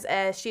as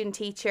a student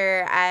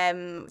teacher,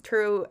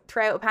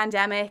 throughout a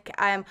pandemic,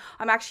 I'm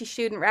actually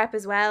student rep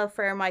as well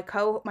for my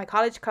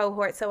college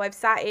cohort. So I've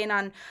sat in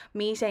on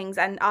meetings,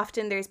 and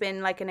often there's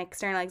been like an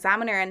external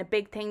examiner, and a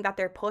big thing that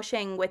they're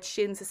pushing with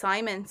students'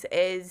 assignments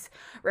is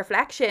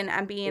reflection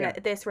and being Yeah.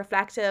 this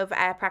reflective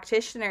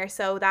practitioner,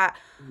 so that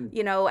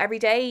Mm. every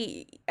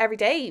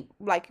day,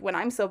 like when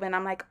I'm subbing,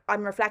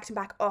 I'm reflecting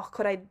back, oh,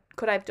 could I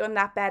have done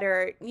that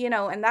better,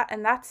 and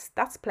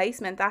that's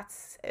placement,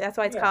 that's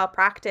why it's Yeah. called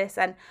practice.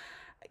 And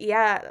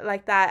yeah,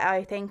 like that,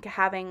 I think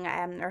having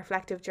a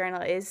reflective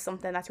journal is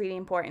something that's really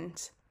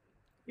important.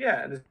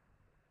 Yeah. And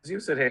as you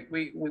said, hey,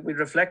 we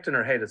reflect in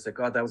our head. It's like,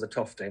 God, that was a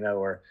tough day now,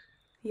 or,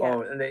 Yeah.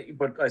 oh,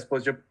 but I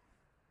suppose you're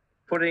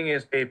putting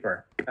it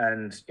paper,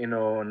 and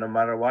no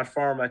matter what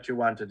format you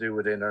want to do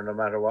it in, or no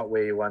matter what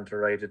way you want to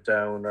write it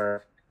down,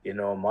 or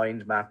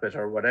mind map it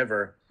or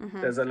whatever.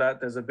 Mm-hmm. There's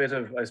a bit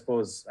of, I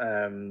suppose,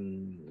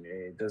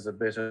 there's a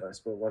bit of, I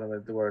suppose, what am I,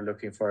 the word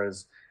looking for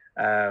is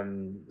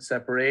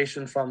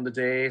separation from the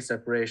day,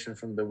 separation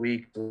from the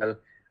week as well.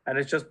 And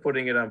it's just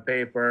putting it on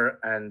paper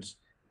and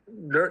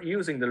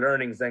using the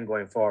learnings then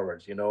going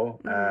forward,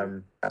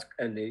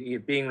 and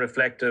being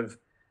reflective.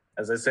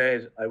 As I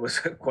said, I was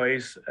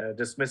quite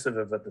dismissive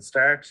of at the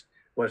start,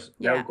 but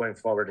now going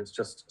forward, it's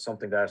just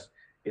something that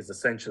is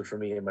essential for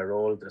me in my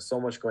role. There's so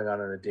much going on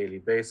a daily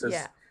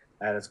basis,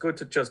 and it's good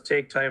to just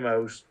take time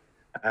out.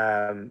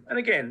 And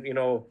again,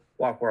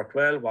 what worked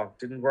well, what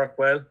didn't work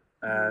well,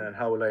 and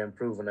how will I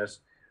improve on it.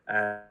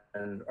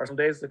 And or some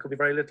days there could be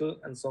very little,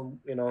 and some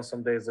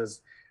days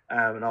there's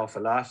an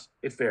awful lot.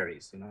 It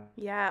varies.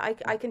 Yeah,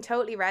 I can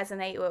totally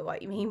resonate with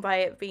what you mean by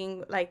it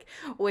being like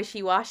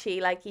wishy-washy.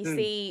 Like you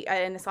see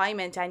an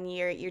assignment and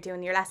you're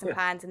doing your lesson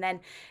plans, and then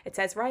it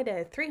says write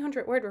a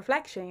 300-word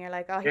reflection. You're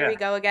like, oh, here we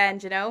go again,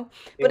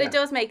 But it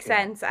does make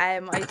sense. I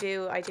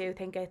do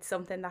think it's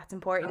something that's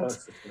important.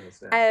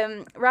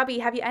 Robbie,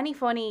 have you any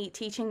funny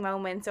teaching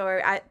moments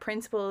or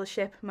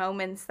principalship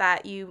moments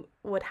that you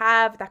would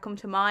have that come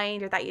to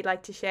mind or that you'd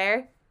like to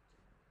share?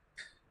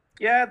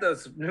 Yeah,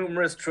 there's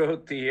numerous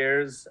throughout the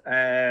years,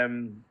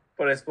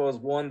 but I suppose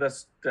one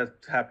that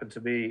happened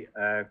to be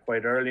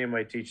quite early in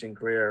my teaching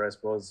career, I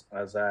suppose,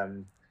 as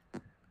and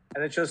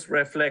it just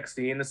reflects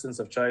the innocence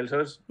of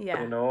childhood.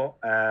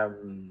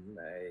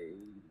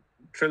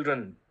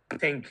 Children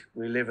think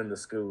we live in the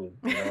school.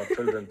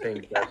 Children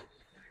think that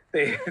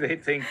they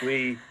think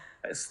we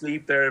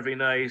sleep there every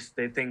night.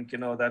 They think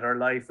that our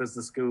life is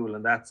the school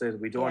and that's it.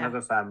 We don't have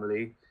a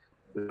family.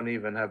 We don't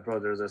even have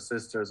brothers or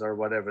sisters or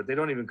whatever. They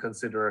don't even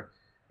consider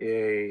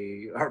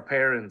our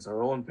parents,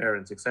 our own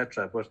parents,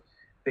 etc. But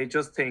they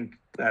just think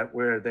that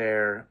we're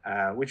there,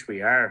 which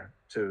we are,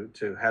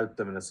 to help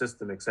them and assist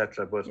them,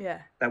 etc. But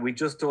that we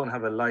just don't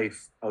have a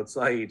life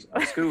outside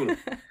of school.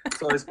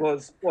 So I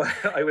suppose what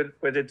I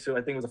did to,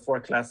 I think it was a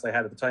 4th class I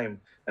had at the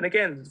time. And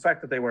again, the fact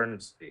that they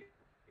weren't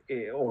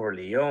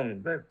overly young,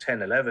 about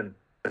 10, 11,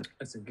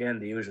 it's again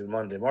the usual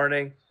Monday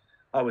morning.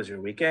 How was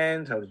your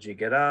weekend? How did you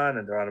get on?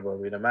 And they're on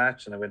about reading a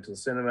match, and I went to the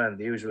cinema and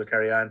the usual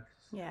carry on.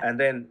 And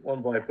then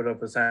one boy put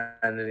up his hand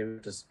and he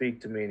wanted to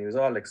speak to me and he was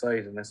all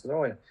excited. And I said,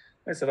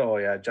 oh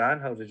yeah, John,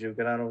 how did you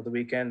get on over the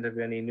weekend? Have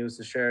you any news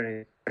to share?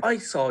 And I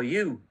saw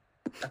you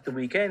at the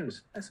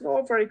weekend. I said,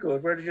 oh, very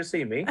good. Where did you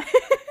see me?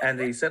 And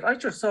he said, I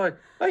just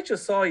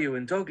saw you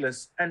in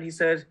Douglas. And he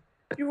said,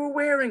 you were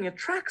wearing a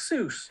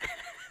tracksuit.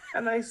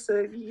 And I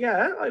said,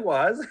 yeah, I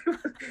was.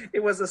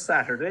 It was a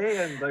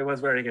Saturday and I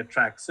was wearing a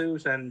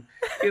tracksuit. And,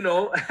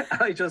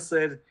 I just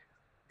said,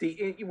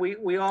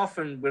 we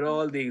often, with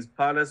all these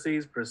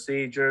policies,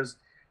 procedures,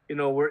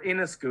 we're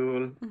in a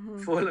school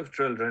full of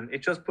children.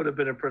 It just put a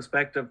bit of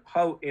perspective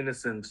how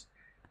innocent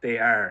they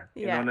are.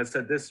 And I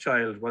said, this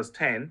child was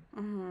 10,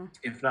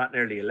 if not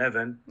nearly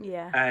 11.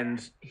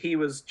 And he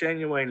was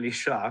genuinely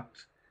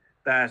shocked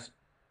that,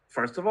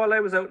 first of all, I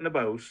was out and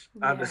about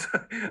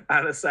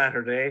on a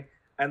Saturday.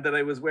 And that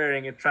I was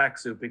wearing a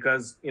tracksuit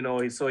because,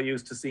 he's so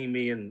used to seeing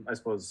me in, I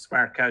suppose,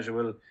 smart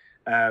casual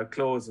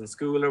clothes in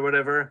school or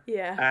whatever.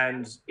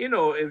 And,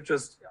 it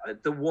just,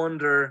 the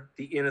wonder,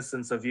 the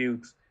innocence of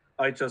youth,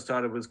 I just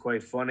thought it was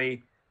quite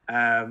funny.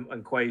 And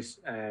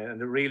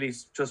it really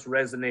just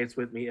resonates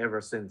with me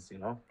ever since,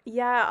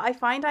 Yeah, I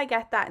find I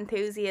get that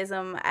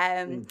enthusiasm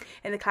in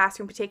the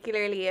classroom,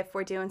 particularly if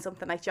we're doing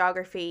something like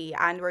geography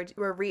and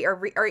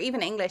or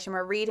even English and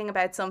we're reading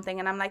about something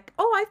and I'm like,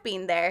 oh, I've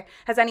been there.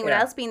 Has anyone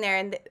else been there?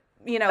 And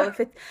if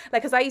it's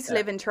like, because I used to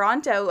live in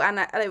Toronto and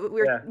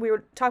we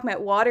were talking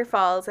about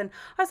waterfalls and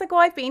I was like, oh,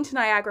 I've been to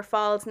Niagara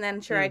Falls, and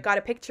then I got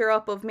a picture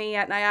up of me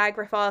at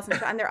Niagara Falls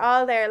and they're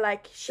all there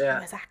like, she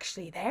was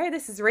actually there,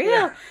 this is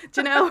real.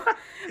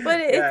 But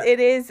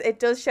it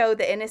does show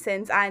the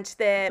innocence and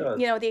the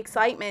the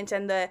excitement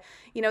and the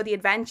the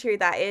adventure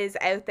that is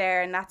out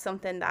there, and that's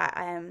something that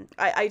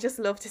I just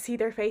love to see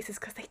their faces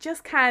because they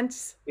just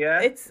can't,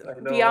 it's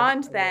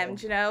beyond them.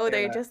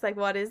 They're just like,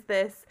 what is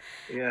this?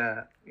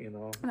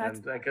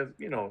 And I guess,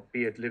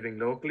 be it living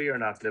locally or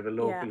not living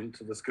local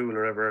to the school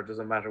or wherever, it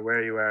doesn't matter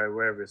where you are,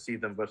 wherever you see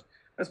them. But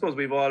I suppose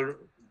we've all,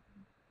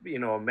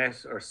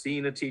 met or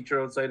seen a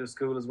teacher outside of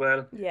school as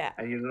well.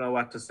 And you don't know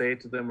what to say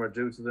to them or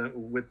do to them,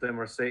 with them,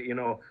 or say,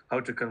 how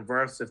to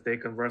converse if they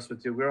converse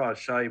with you. We're all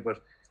shy,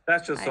 but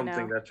that's just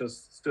something that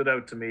just stood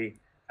out to me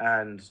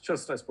and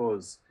just, I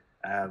suppose,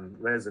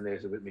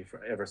 resonated with me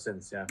ever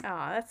since. Oh,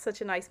 that's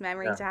such a nice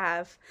memory to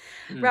have.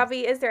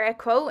 Robbie, is there a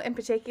quote in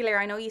particular?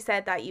 I know you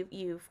said that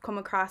you've come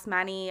across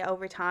many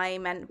over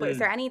time, but is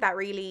there any that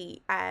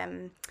really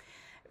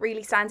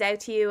really stands out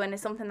to you and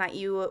is something that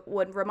you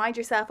would remind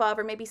yourself of,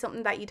 or maybe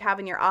something that you'd have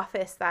in your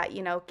office that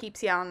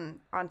keeps you on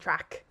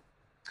track?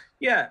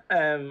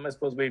 I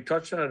suppose we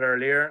touched on it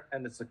earlier,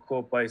 and it's a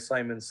quote by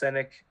Simon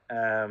Sinek.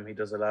 He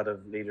does a lot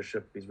of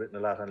leadership. He's written a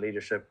lot on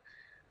leadership.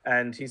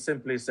 And he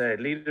simply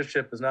said,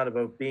 leadership is not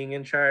about being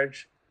in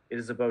charge. It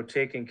is about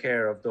taking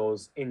care of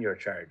those in your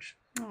charge.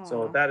 Aww.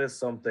 So that is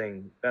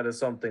something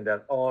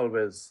that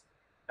always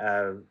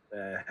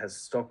has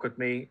stuck with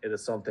me. It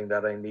is something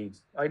that I need,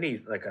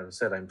 like I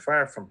said, I'm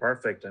far from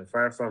perfect and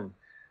far from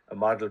a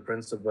model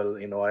principal.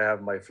 I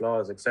have my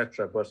flaws,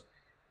 etc. But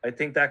I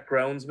think that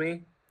grounds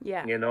me.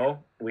 Yeah.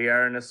 We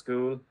are in a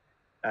school.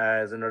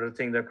 As another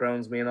thing that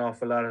grounds me an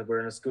awful lot is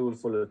we're in a school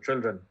full of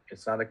children.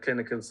 It's not a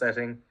clinical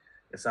setting.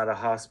 It's not a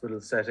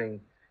hospital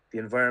setting. The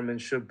environment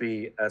should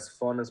be as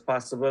fun as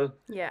possible.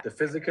 Yeah. The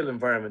physical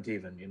environment,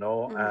 even,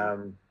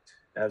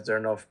 is there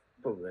enough,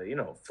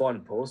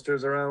 fun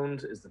posters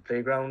around? Is the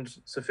playground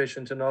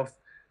sufficient enough?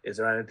 Is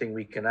there anything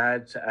we can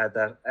add to add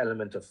that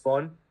element of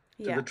fun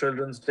to the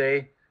Children's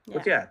Day?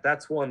 But yeah,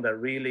 that's one that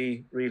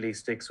really, really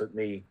sticks with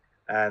me,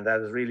 and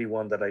that is really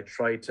one that I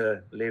try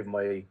to live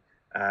my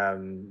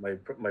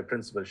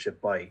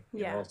principalship by.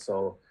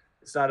 So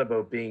it's not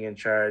about being in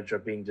charge or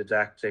being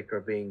didactic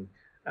or being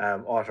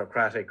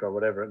autocratic or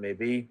whatever it may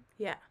be.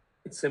 Yeah.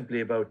 It's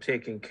simply about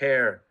taking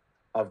care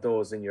of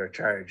those in your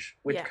charge,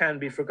 which can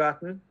be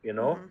forgotten. It's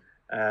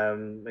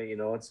I'm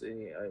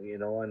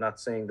not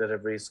saying that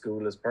every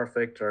school is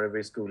perfect or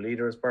every school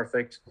leader is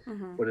perfect,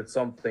 but it's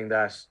something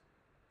that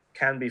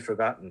can be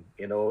forgotten,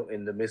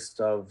 in the midst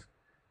of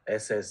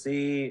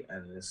SSE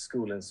and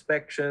school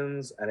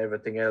inspections and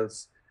everything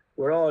else.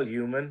 We're all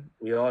human.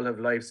 We all have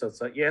lives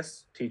outside.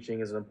 Yes,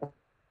 teaching is an important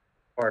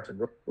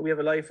role, but we have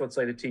a life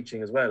outside of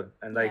teaching as well.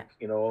 And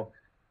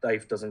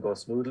life doesn't go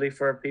smoothly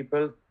for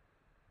people.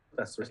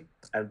 That's right.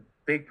 And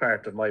big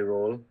part of my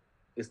role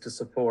is to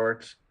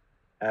support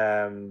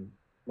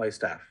my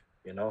staff.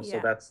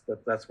 So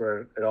that's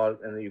where it all.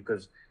 And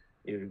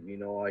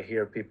I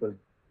hear people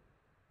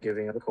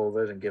giving out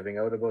COVID and giving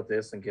out about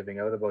this and giving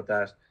out about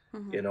that.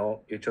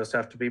 You just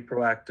have to be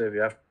proactive.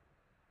 You have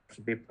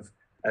to be.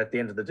 At the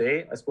end of the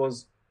day, I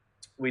suppose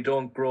we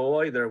don't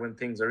grow either when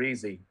things are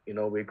easy.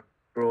 We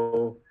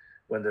grow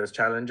when there's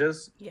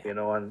challenges. And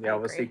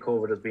obviously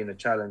COVID has been a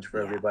challenge for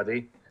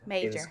everybody.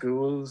 Major. In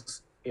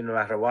schools, no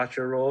matter what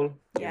your role.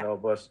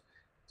 But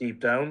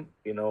deep down,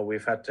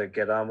 we've had to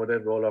get on with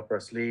it, roll up our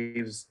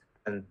sleeves,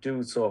 and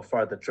do so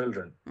for the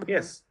children.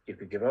 Yes, you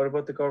could give out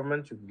about the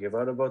government, you could give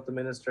out about the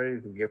ministry,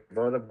 you could give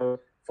out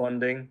about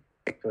funding,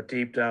 but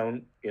deep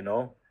down,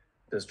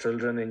 there's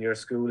children in your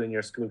school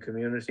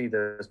community,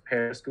 there's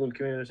parent school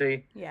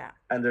community,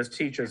 and there's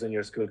teachers in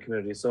your school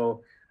community.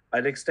 So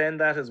I'd extend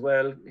that as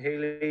well,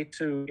 Hayley,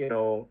 to,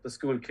 the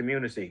school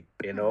community.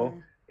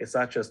 It's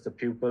not just the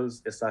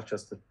pupils, it's not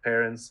just the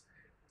parents,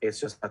 it's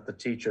just not the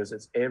teachers,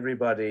 it's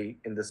everybody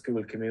in the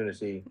school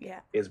community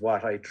is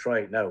what I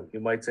try. Now,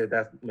 you might say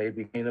that may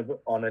be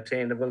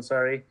unattainable,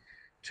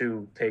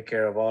 to take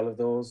care of all of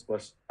those,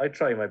 but I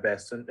try my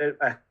best and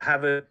I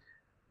have it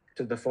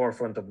to the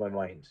forefront of my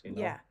mind.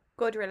 Yeah.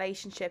 Good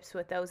relationships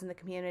with those in the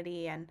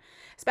community, and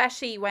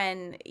especially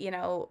when,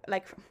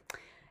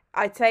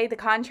 I'd say the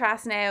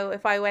contrast now,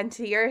 if I went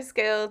to your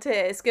school to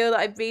a school that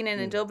I've been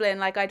in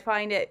Dublin, I'd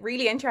find it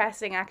really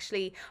interesting,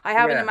 actually. I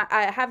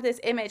have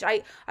this image.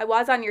 I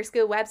was on your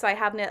school website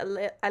having a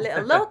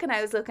little look, and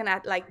I was looking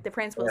at the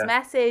principal's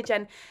message,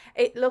 and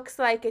it looks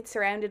like it's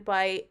surrounded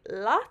by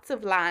lots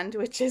of land,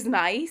 which is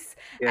nice.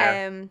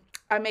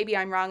 Or maybe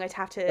I'm wrong. I'd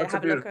have to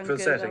have a look on Google.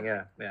 Setting,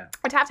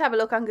 I'd have to have a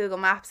look on Google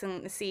Maps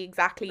and see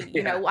exactly,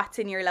 what's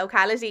in your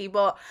locality.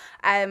 But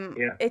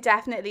it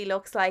definitely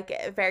looks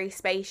like very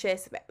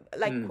spacious.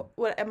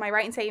 What am I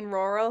right in saying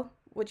rural?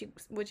 Would you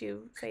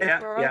say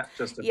it's rural?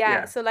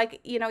 Yeah. So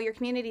your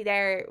community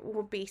there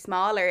would be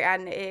smaller,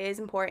 and it is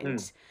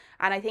important.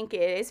 And I think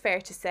it is fair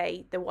to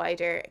say the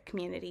wider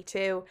community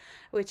too,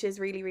 which is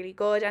really, really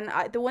good. And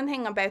the one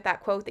thing about that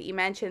quote that you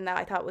mentioned that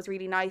I thought was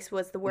really nice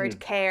was the word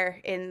care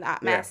in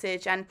that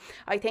message. And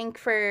I think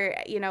for,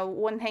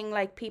 one thing,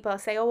 people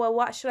say, oh, well,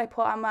 what should I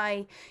put on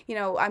my,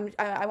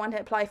 I want to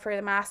apply for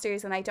the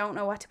master's and I don't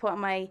know what to put on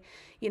my,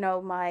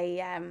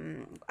 my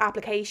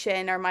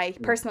application or my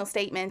personal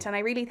statement. And I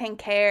really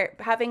think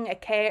having a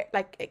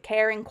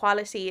caring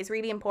quality is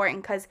really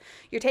important, because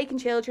you're taking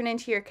children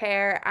into your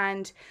care,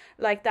 and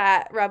like that,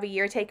 Robbie,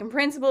 you're taking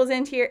teachers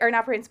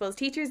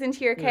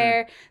into your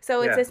care.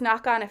 So it's this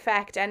knock-on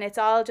effect, and it's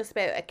all just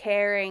about a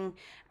caring,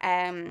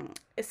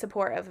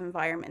 supportive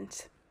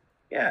environment.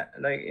 Yeah,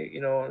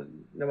 no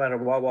matter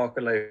what walk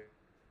of life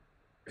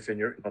in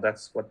your,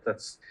 that's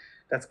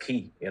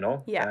key,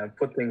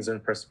 put things in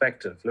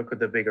perspective, look at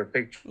the bigger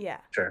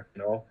picture,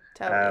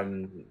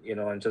 Totally.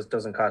 And just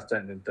doesn't cost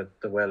anything,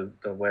 the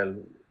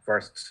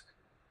well-versed,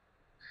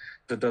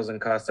 it doesn't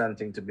cost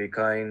anything to be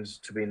kind,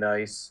 to be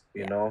nice,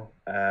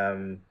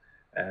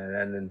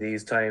 and in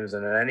these times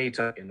and at any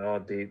time,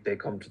 they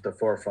come to the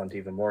forefront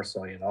even more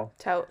so,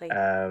 Totally.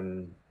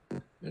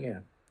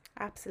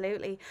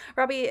 Absolutely.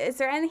 Robbie, is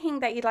there anything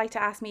that you'd like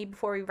to ask me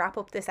before we wrap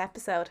up this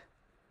episode?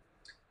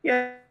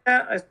 Yeah,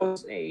 I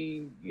suppose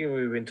we've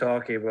been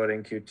talking about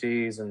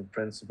NQTs and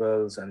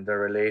principals and their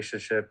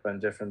relationship and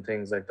different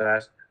things like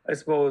that. I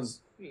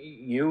suppose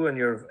you and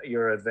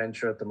your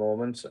adventure at the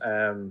moment,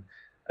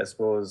 I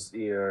suppose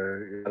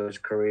your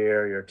college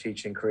career, your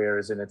teaching career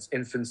is in its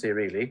infancy,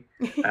 really.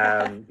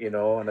 And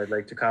I'd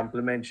like to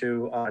compliment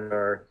you on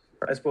your,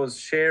 I suppose,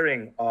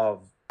 sharing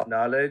of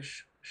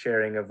knowledge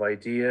sharing of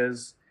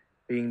ideas,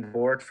 being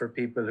support for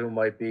people who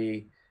might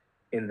be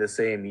in the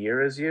same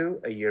year as you,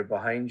 a year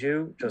behind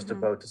you, just Mm-hmm.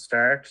 about to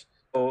start.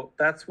 So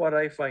that's what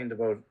I find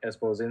about, I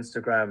suppose,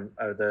 Instagram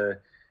or the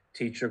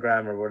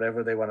Teachergram or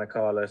whatever they want to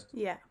call it.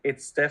 Yeah.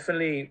 It's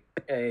definitely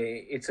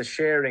it's a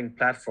sharing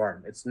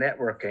platform. It's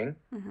networking.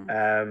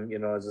 Mm-hmm. You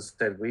know, as I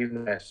said, we've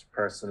met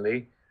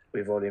personally.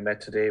 We've only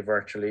met today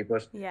virtually,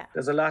 but Yeah.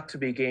 there's a lot to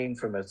be gained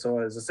from it. So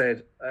as I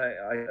said,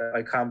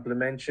 I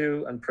compliment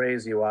you and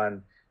praise you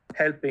on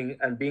helping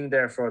and being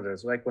there for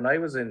others. Like when I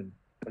was in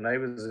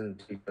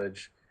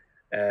college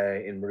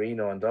in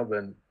Marino and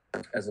Dublin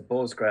as a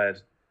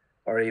postgrad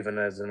or even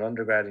as an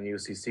undergrad in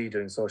UCC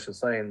doing social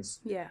science,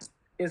 Yeah.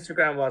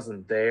 Instagram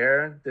wasn't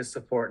there. This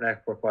support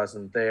network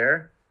wasn't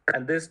there.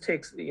 And this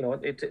takes, you know,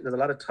 there's a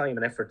lot of time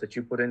and effort that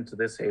you put into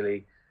this,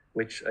 Haley,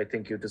 which I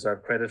think you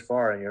deserve credit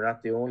for. And you're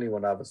not the only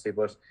one, obviously.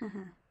 But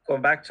Mm-hmm.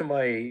 going back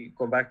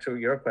to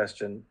your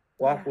question,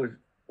 Yeah.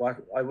 what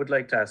I would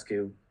like to ask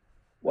you,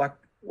 what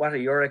are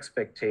your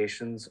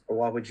expectations, or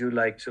what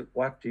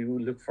do you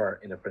look for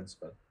in a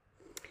principal?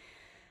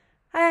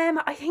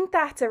 I think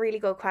that's a really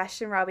good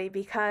question, Robbie,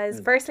 because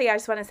Mm. firstly, I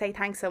just want to say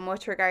thanks so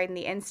much regarding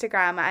the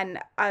Instagram, and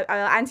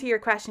I'll answer your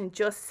question in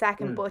just a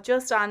second, Mm. but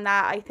just on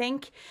that, I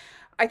think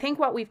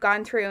what we've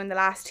gone through in the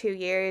last 2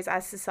 years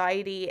as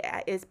society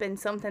has been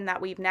something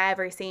that we've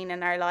never seen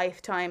in our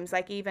lifetimes.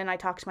 Like, even I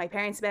talked to my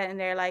parents about it, and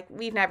they're like,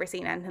 we've never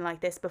seen anything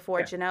like this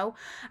before, Yeah. you know?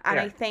 And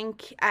I Yeah.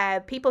 think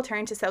people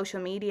turn to social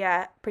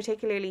media,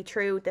 particularly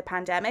through the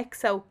pandemic.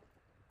 So,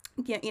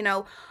 you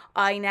know,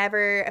 I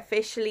never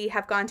officially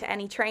have gone to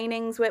any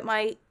trainings with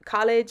my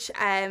college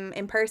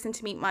in person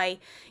to meet my,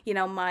 you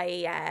know, my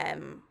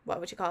what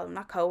would you call them,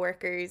 not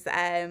co-workers,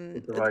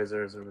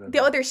 Supervisors or the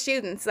whatever. other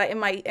students, like in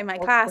my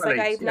Oh, class. Like,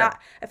 colleagues. I've Yeah. not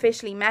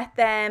officially met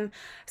them.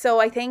 So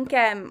I think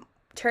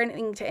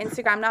turning to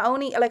Instagram, not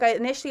only like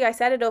I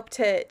set it up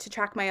to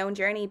track my own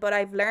journey, but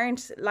I've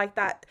learned like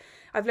that.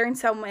 I've learned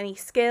so many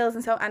skills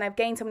and I've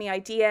gained so many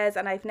ideas,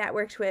 and I've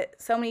networked with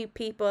so many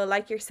people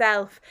like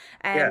yourself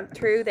Yeah.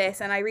 through this,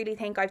 and I really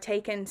think I've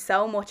taken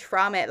so much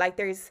from it. Like,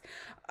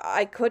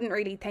 I couldn't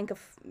really think of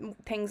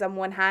things on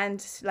one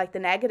hand, like the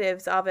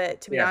negatives of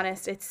it, to be Yeah.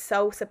 honest. It's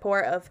so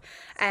supportive.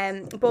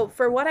 But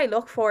for what I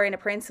look for in a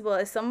principal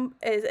is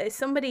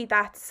somebody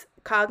that's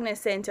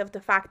cognizant of the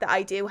fact that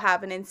I do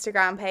have an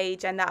Instagram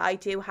page and that I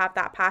do have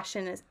that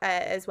passion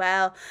as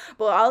well,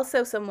 but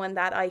also someone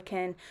that I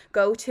can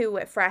go to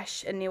with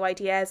fresh and new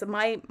ideas.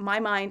 My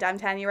mind, I'm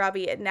telling you,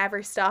 Robbie, it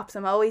never stops.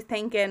 I'm always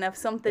thinking of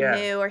something Yeah.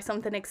 new or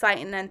something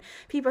exciting, and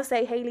people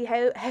say, Haley,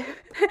 how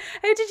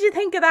how did you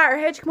think of that, or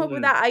how'd you come up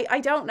with that?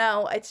 I don't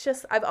know. It's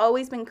just, I've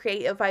always been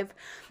creative. I've,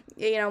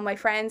 you know, my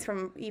friends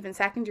from even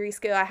secondary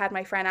school, I had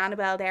my friend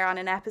Annabelle there on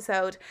an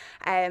episode,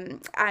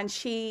 and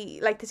she,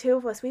 like, the two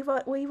of us, we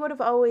would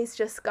have always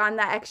just gone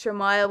that extra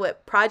mile with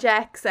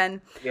projects.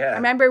 And I Yeah.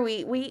 remember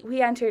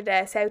we entered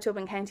a South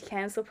Dublin County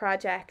Council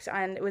project,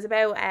 and it was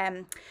about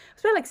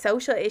like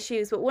social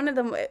issues, but one of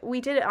them,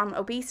 we did it on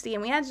obesity,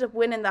 and we ended up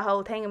winning the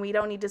whole thing, and we'd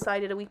only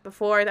decided a week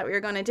before that we were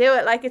going to do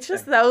it. Like, it's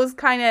just those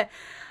kind of,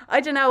 I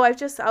don't know, I've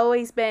just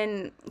always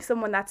been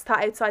someone that's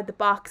thought outside the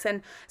box.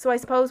 And so I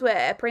suppose with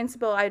a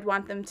principal, I'd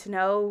want them to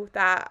know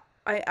that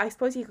I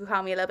suppose you could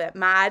call me a little bit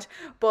mad,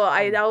 but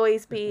I'd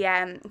always be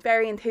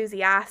very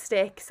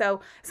enthusiastic.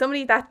 So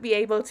somebody that'd be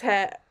able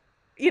to,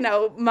 you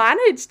know,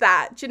 manage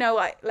that, you know,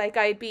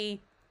 I'd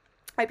be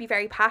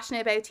very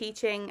passionate about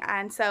teaching.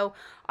 And so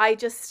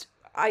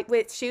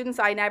with students,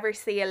 I never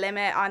see a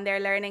limit on their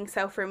learning.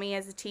 So for me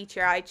as a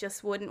teacher, I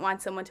just wouldn't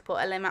want someone to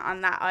put a limit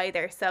on that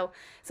either. So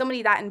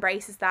somebody that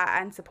embraces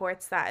that and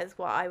supports that is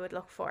what I would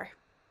look for.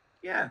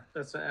 Yeah.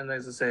 And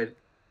as I said,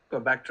 go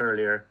back to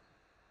earlier,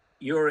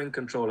 you're in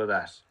control of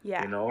that.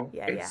 Yeah. You know,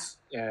 Yeah. it's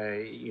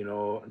you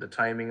know, the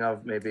timing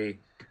of maybe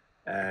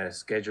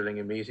scheduling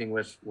a meeting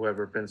with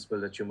whoever principal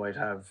that you might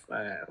have,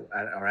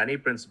 or any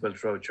principal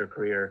throughout your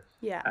career.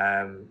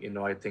 Yeah. You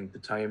know, I think the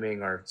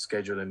timing, or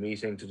schedule a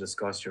meeting to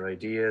discuss your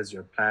ideas,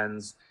 your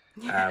plans,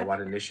 Yeah.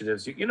 what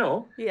initiatives you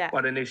know, Yeah.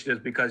 what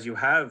initiatives, because you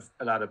have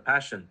a lot of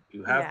passion,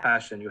 you have Yeah.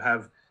 passion, you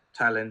have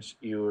talent,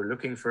 you're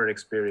looking for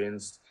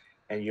experience,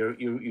 and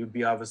you'd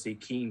be obviously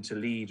keen to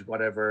lead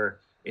whatever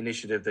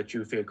initiative that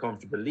you feel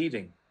comfortable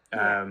leading.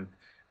 Yeah.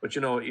 But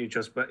you know,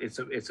 but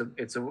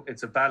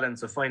it's a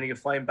balance of finding a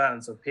fine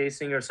balance of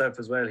pacing yourself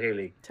as well,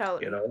 Haley.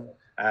 Totally. You know,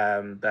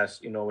 that,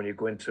 you know, when you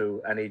go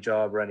into any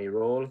job or any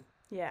role,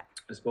 Yeah.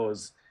 I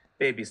suppose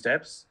baby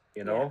steps.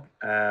 You know,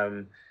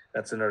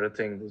 that's another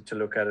thing to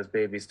look at, as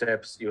baby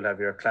steps. You'll have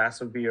your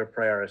class will be your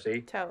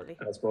priority. Totally.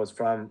 And I suppose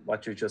from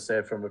what you just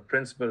said, from a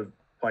principal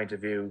point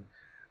of view,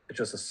 it's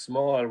just a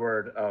small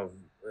word of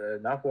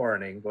not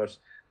warning, but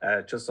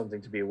just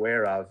something to be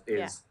aware of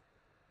is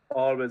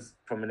always,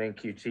 from an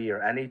NQT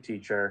or any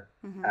teacher,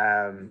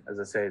 as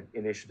I said,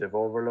 initiative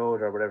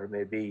overload or whatever it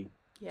may be,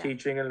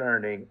 teaching and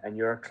learning and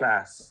your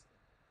class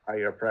are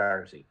your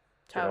priority.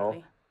 Totally.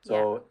 You know?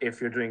 So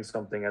if you're doing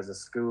something as a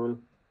school,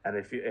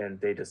 and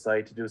they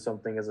decide to do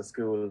something as a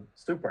school,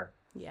 super.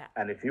 Yeah.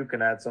 And if you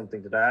can add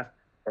something to that,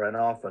 or an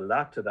awful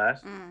lot to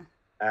that,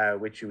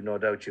 which you no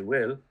doubt you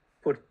will,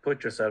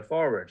 put yourself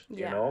forward, you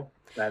Yeah. know,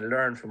 and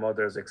learn from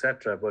others,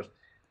 etc. But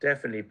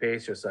definitely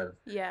pace yourself.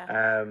 Yeah.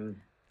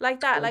 Um, Like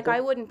that, and like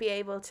I wouldn't be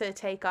able to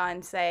take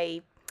on,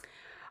 say,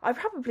 I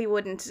probably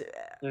wouldn't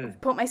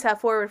put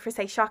myself forward for,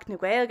 say, Shock na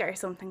Gaeilge or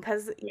something,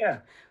 because yeah,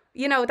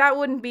 you know, that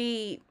wouldn't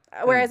be.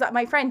 Whereas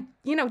my friend,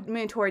 you know,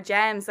 Moon Tour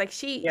Gems, like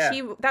she yeah,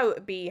 that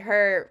would be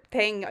her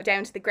thing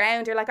down to the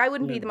ground. Or like I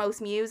wouldn't be the mm, most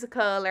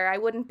musical, or I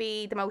wouldn't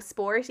be the most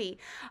sporty.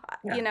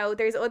 yeah, You know,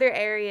 there's other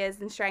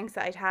areas and strengths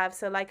that I'd have.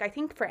 So like I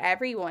think for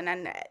everyone,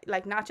 and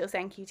like not just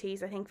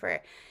NQTs, I think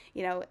for,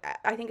 you know,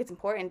 I think it's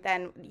important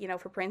then, you know,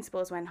 for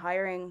principals when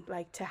hiring,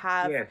 like to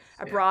have yes,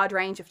 a yeah. broad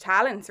range of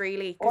talents,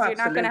 really, Oh, because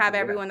you're not going to have absolutely,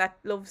 yeah. everyone that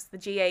loves the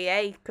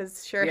GAA,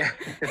 because sure. Yeah,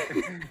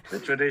 the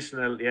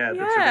traditional, the Yeah.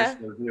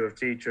 traditional view of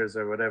teachers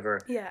or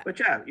whatever. Yeah. But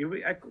yeah,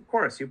 of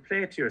course you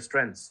play to your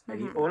strengths,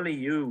 and only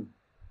you,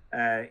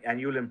 and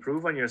you'll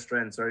improve on your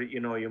strengths. Or you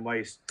know, you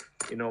might,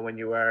 you know, when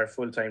you are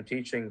full time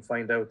teaching,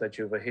 find out that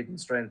you have a hidden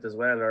strength as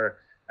well, or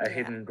a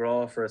hidden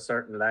draw for a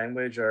certain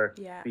language, or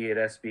be it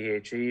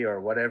SPHE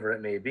or whatever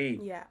it may be.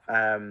 Yeah.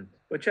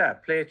 But yeah,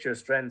 play to your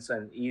strengths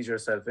and ease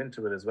yourself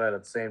into it as well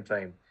at the same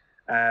time.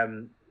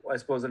 I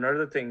suppose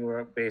another thing we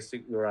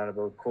were on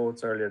about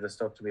quotes earlier that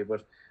stuck to me,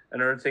 but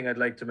another thing I'd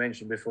like to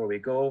mention before we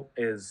go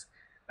is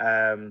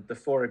the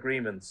Four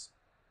Agreements.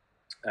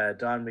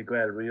 Don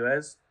Miguel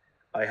Ruiz.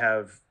 I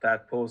have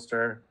that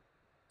poster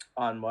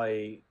on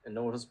my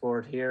notice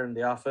board here in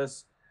the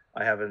office.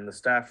 I have it in the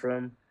staff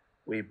room.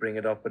 We bring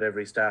it up at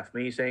every staff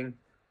meeting,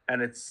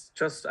 and it's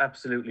just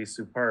absolutely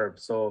superb.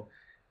 So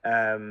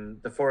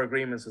the Four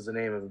Agreements is the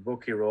name of a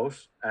book he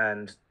wrote,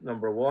 and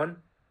number one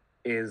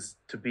is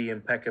to be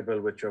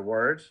impeccable with your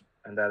word,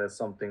 and that is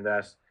something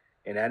that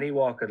in any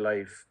walk of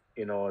life,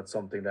 you know, it's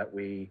something that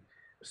we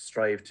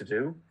strive to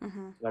do.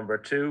 Number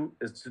two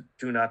is to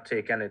do not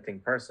take anything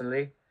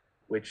personally,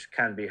 which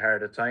can be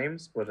hard at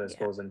times, but I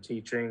suppose in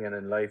teaching and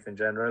in life in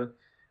general,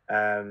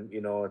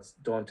 you know, it's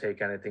don't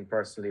take anything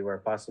personally where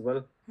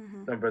possible.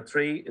 Number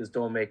three is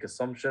don't make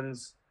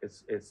assumptions.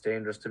 It's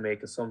dangerous to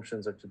make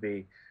assumptions or to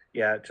be,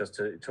 just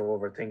to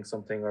overthink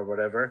something or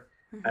whatever.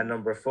 And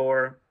number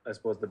four, I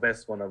suppose the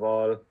best one of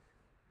all,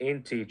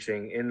 in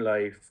teaching, in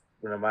life,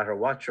 no matter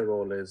what your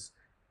role is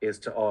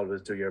to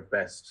always do your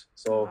best.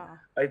 So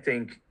I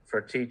think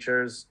for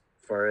teachers,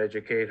 for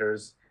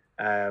educators,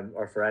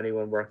 or for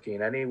anyone working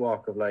in any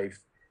walk of life,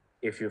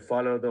 if you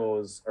follow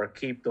those or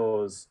keep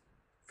those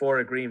four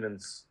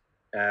agreements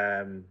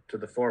to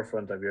the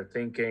forefront of your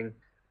thinking,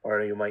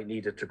 or you might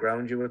need it to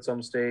ground you at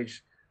some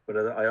stage. But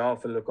I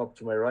often look up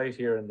to my right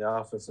here in the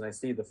office and I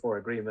see the four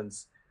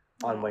agreements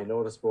on my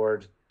notice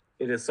board.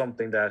 It is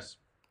something that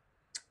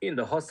in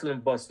the hustle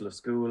and bustle of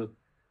school,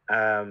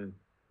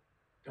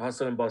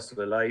 hustle and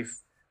bustle of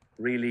life,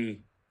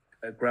 really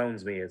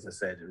grounds me, as I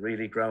said. It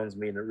really grounds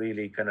me, and it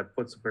really kind of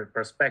puts a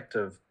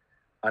perspective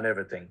on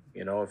everything.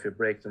 You know, if you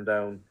break them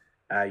down,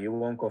 you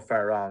won't go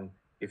far wrong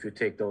if you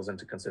take those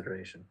into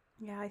consideration.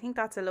 Yeah, I think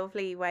that's a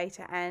lovely way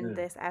to end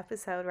this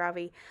episode,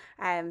 Robbie.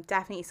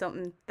 Definitely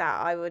something that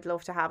I would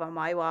love to have on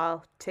my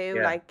wall too,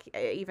 like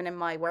even in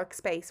my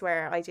workspace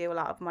where I do a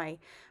lot of my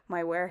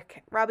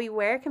work. Robbie,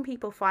 where can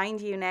people find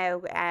you now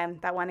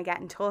that want to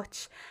get in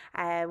touch,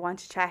 want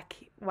to check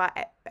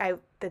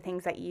out the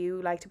things that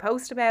you like to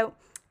post about?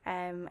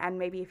 And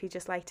maybe if you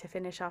just like to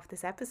finish off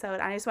this episode.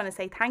 And I just want to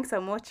say thanks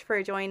so much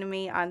for joining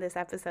me on this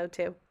episode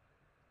too.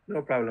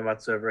 No problem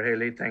whatsoever,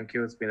 Hayley. Thank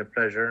you. It's been a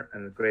pleasure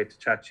and great to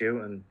chat to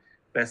you. And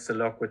best of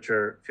luck with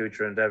your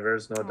future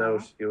endeavours. No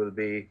doubt you will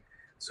be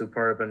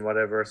superb in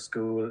whatever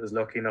school is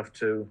lucky enough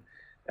to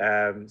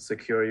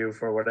secure you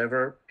for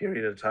whatever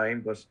period of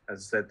time. But as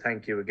I said,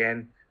 thank you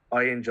again.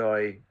 I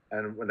enjoy,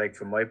 and like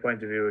from my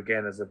point of view,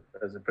 again as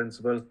a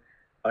principal,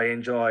 I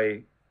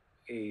enjoy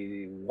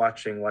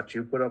watching what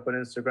you put up on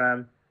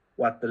Instagram,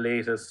 what the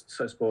latest,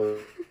 I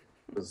suppose,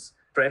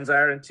 trends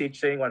are in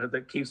teaching, what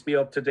keeps me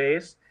up to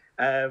date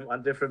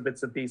on different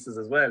bits and pieces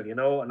as well, you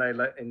know. And I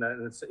like, and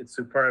it's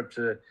superb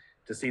to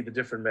see the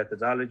different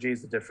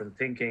methodologies, the different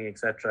thinking,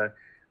 etc.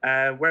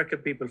 Where can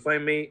people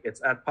find me?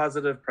 It's at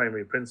Positive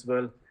Primary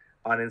Principal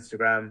on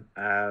Instagram,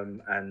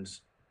 and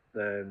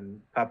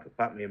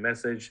pop me a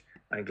message.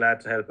 I'm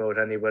glad to help out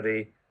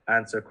anybody,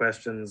 answer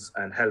questions,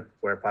 and help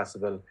where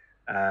possible.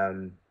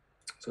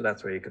 So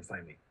that's where you can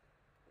find me.